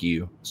 thank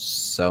you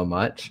so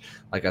much.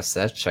 Like I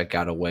said, check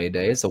out Away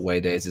Days. Away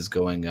Days is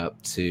going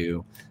up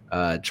to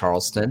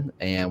Charleston,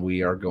 and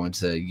we are going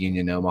to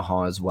Union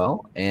Omaha as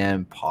well,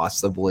 and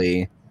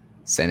possibly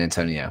San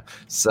Antonio.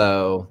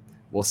 So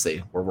we'll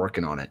see. We're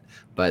working on it.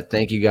 But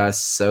thank you guys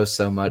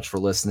so much for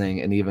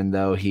listening. And even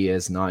though he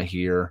is not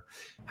here,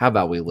 how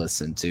about we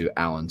listen to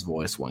Alan's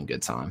voice one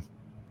good time?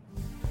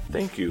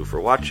 Thank you for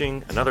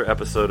watching another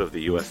episode of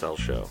the USL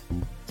Show.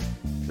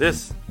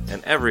 This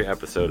and every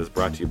episode is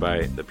brought to you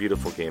by the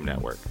Beautiful Game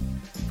Network.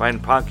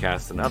 Find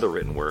podcasts and other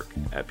written work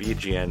at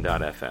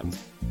bgn.fm.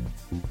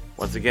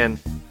 Once again,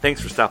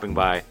 thanks for stopping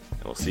by,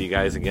 and we'll see you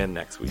guys again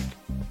next week.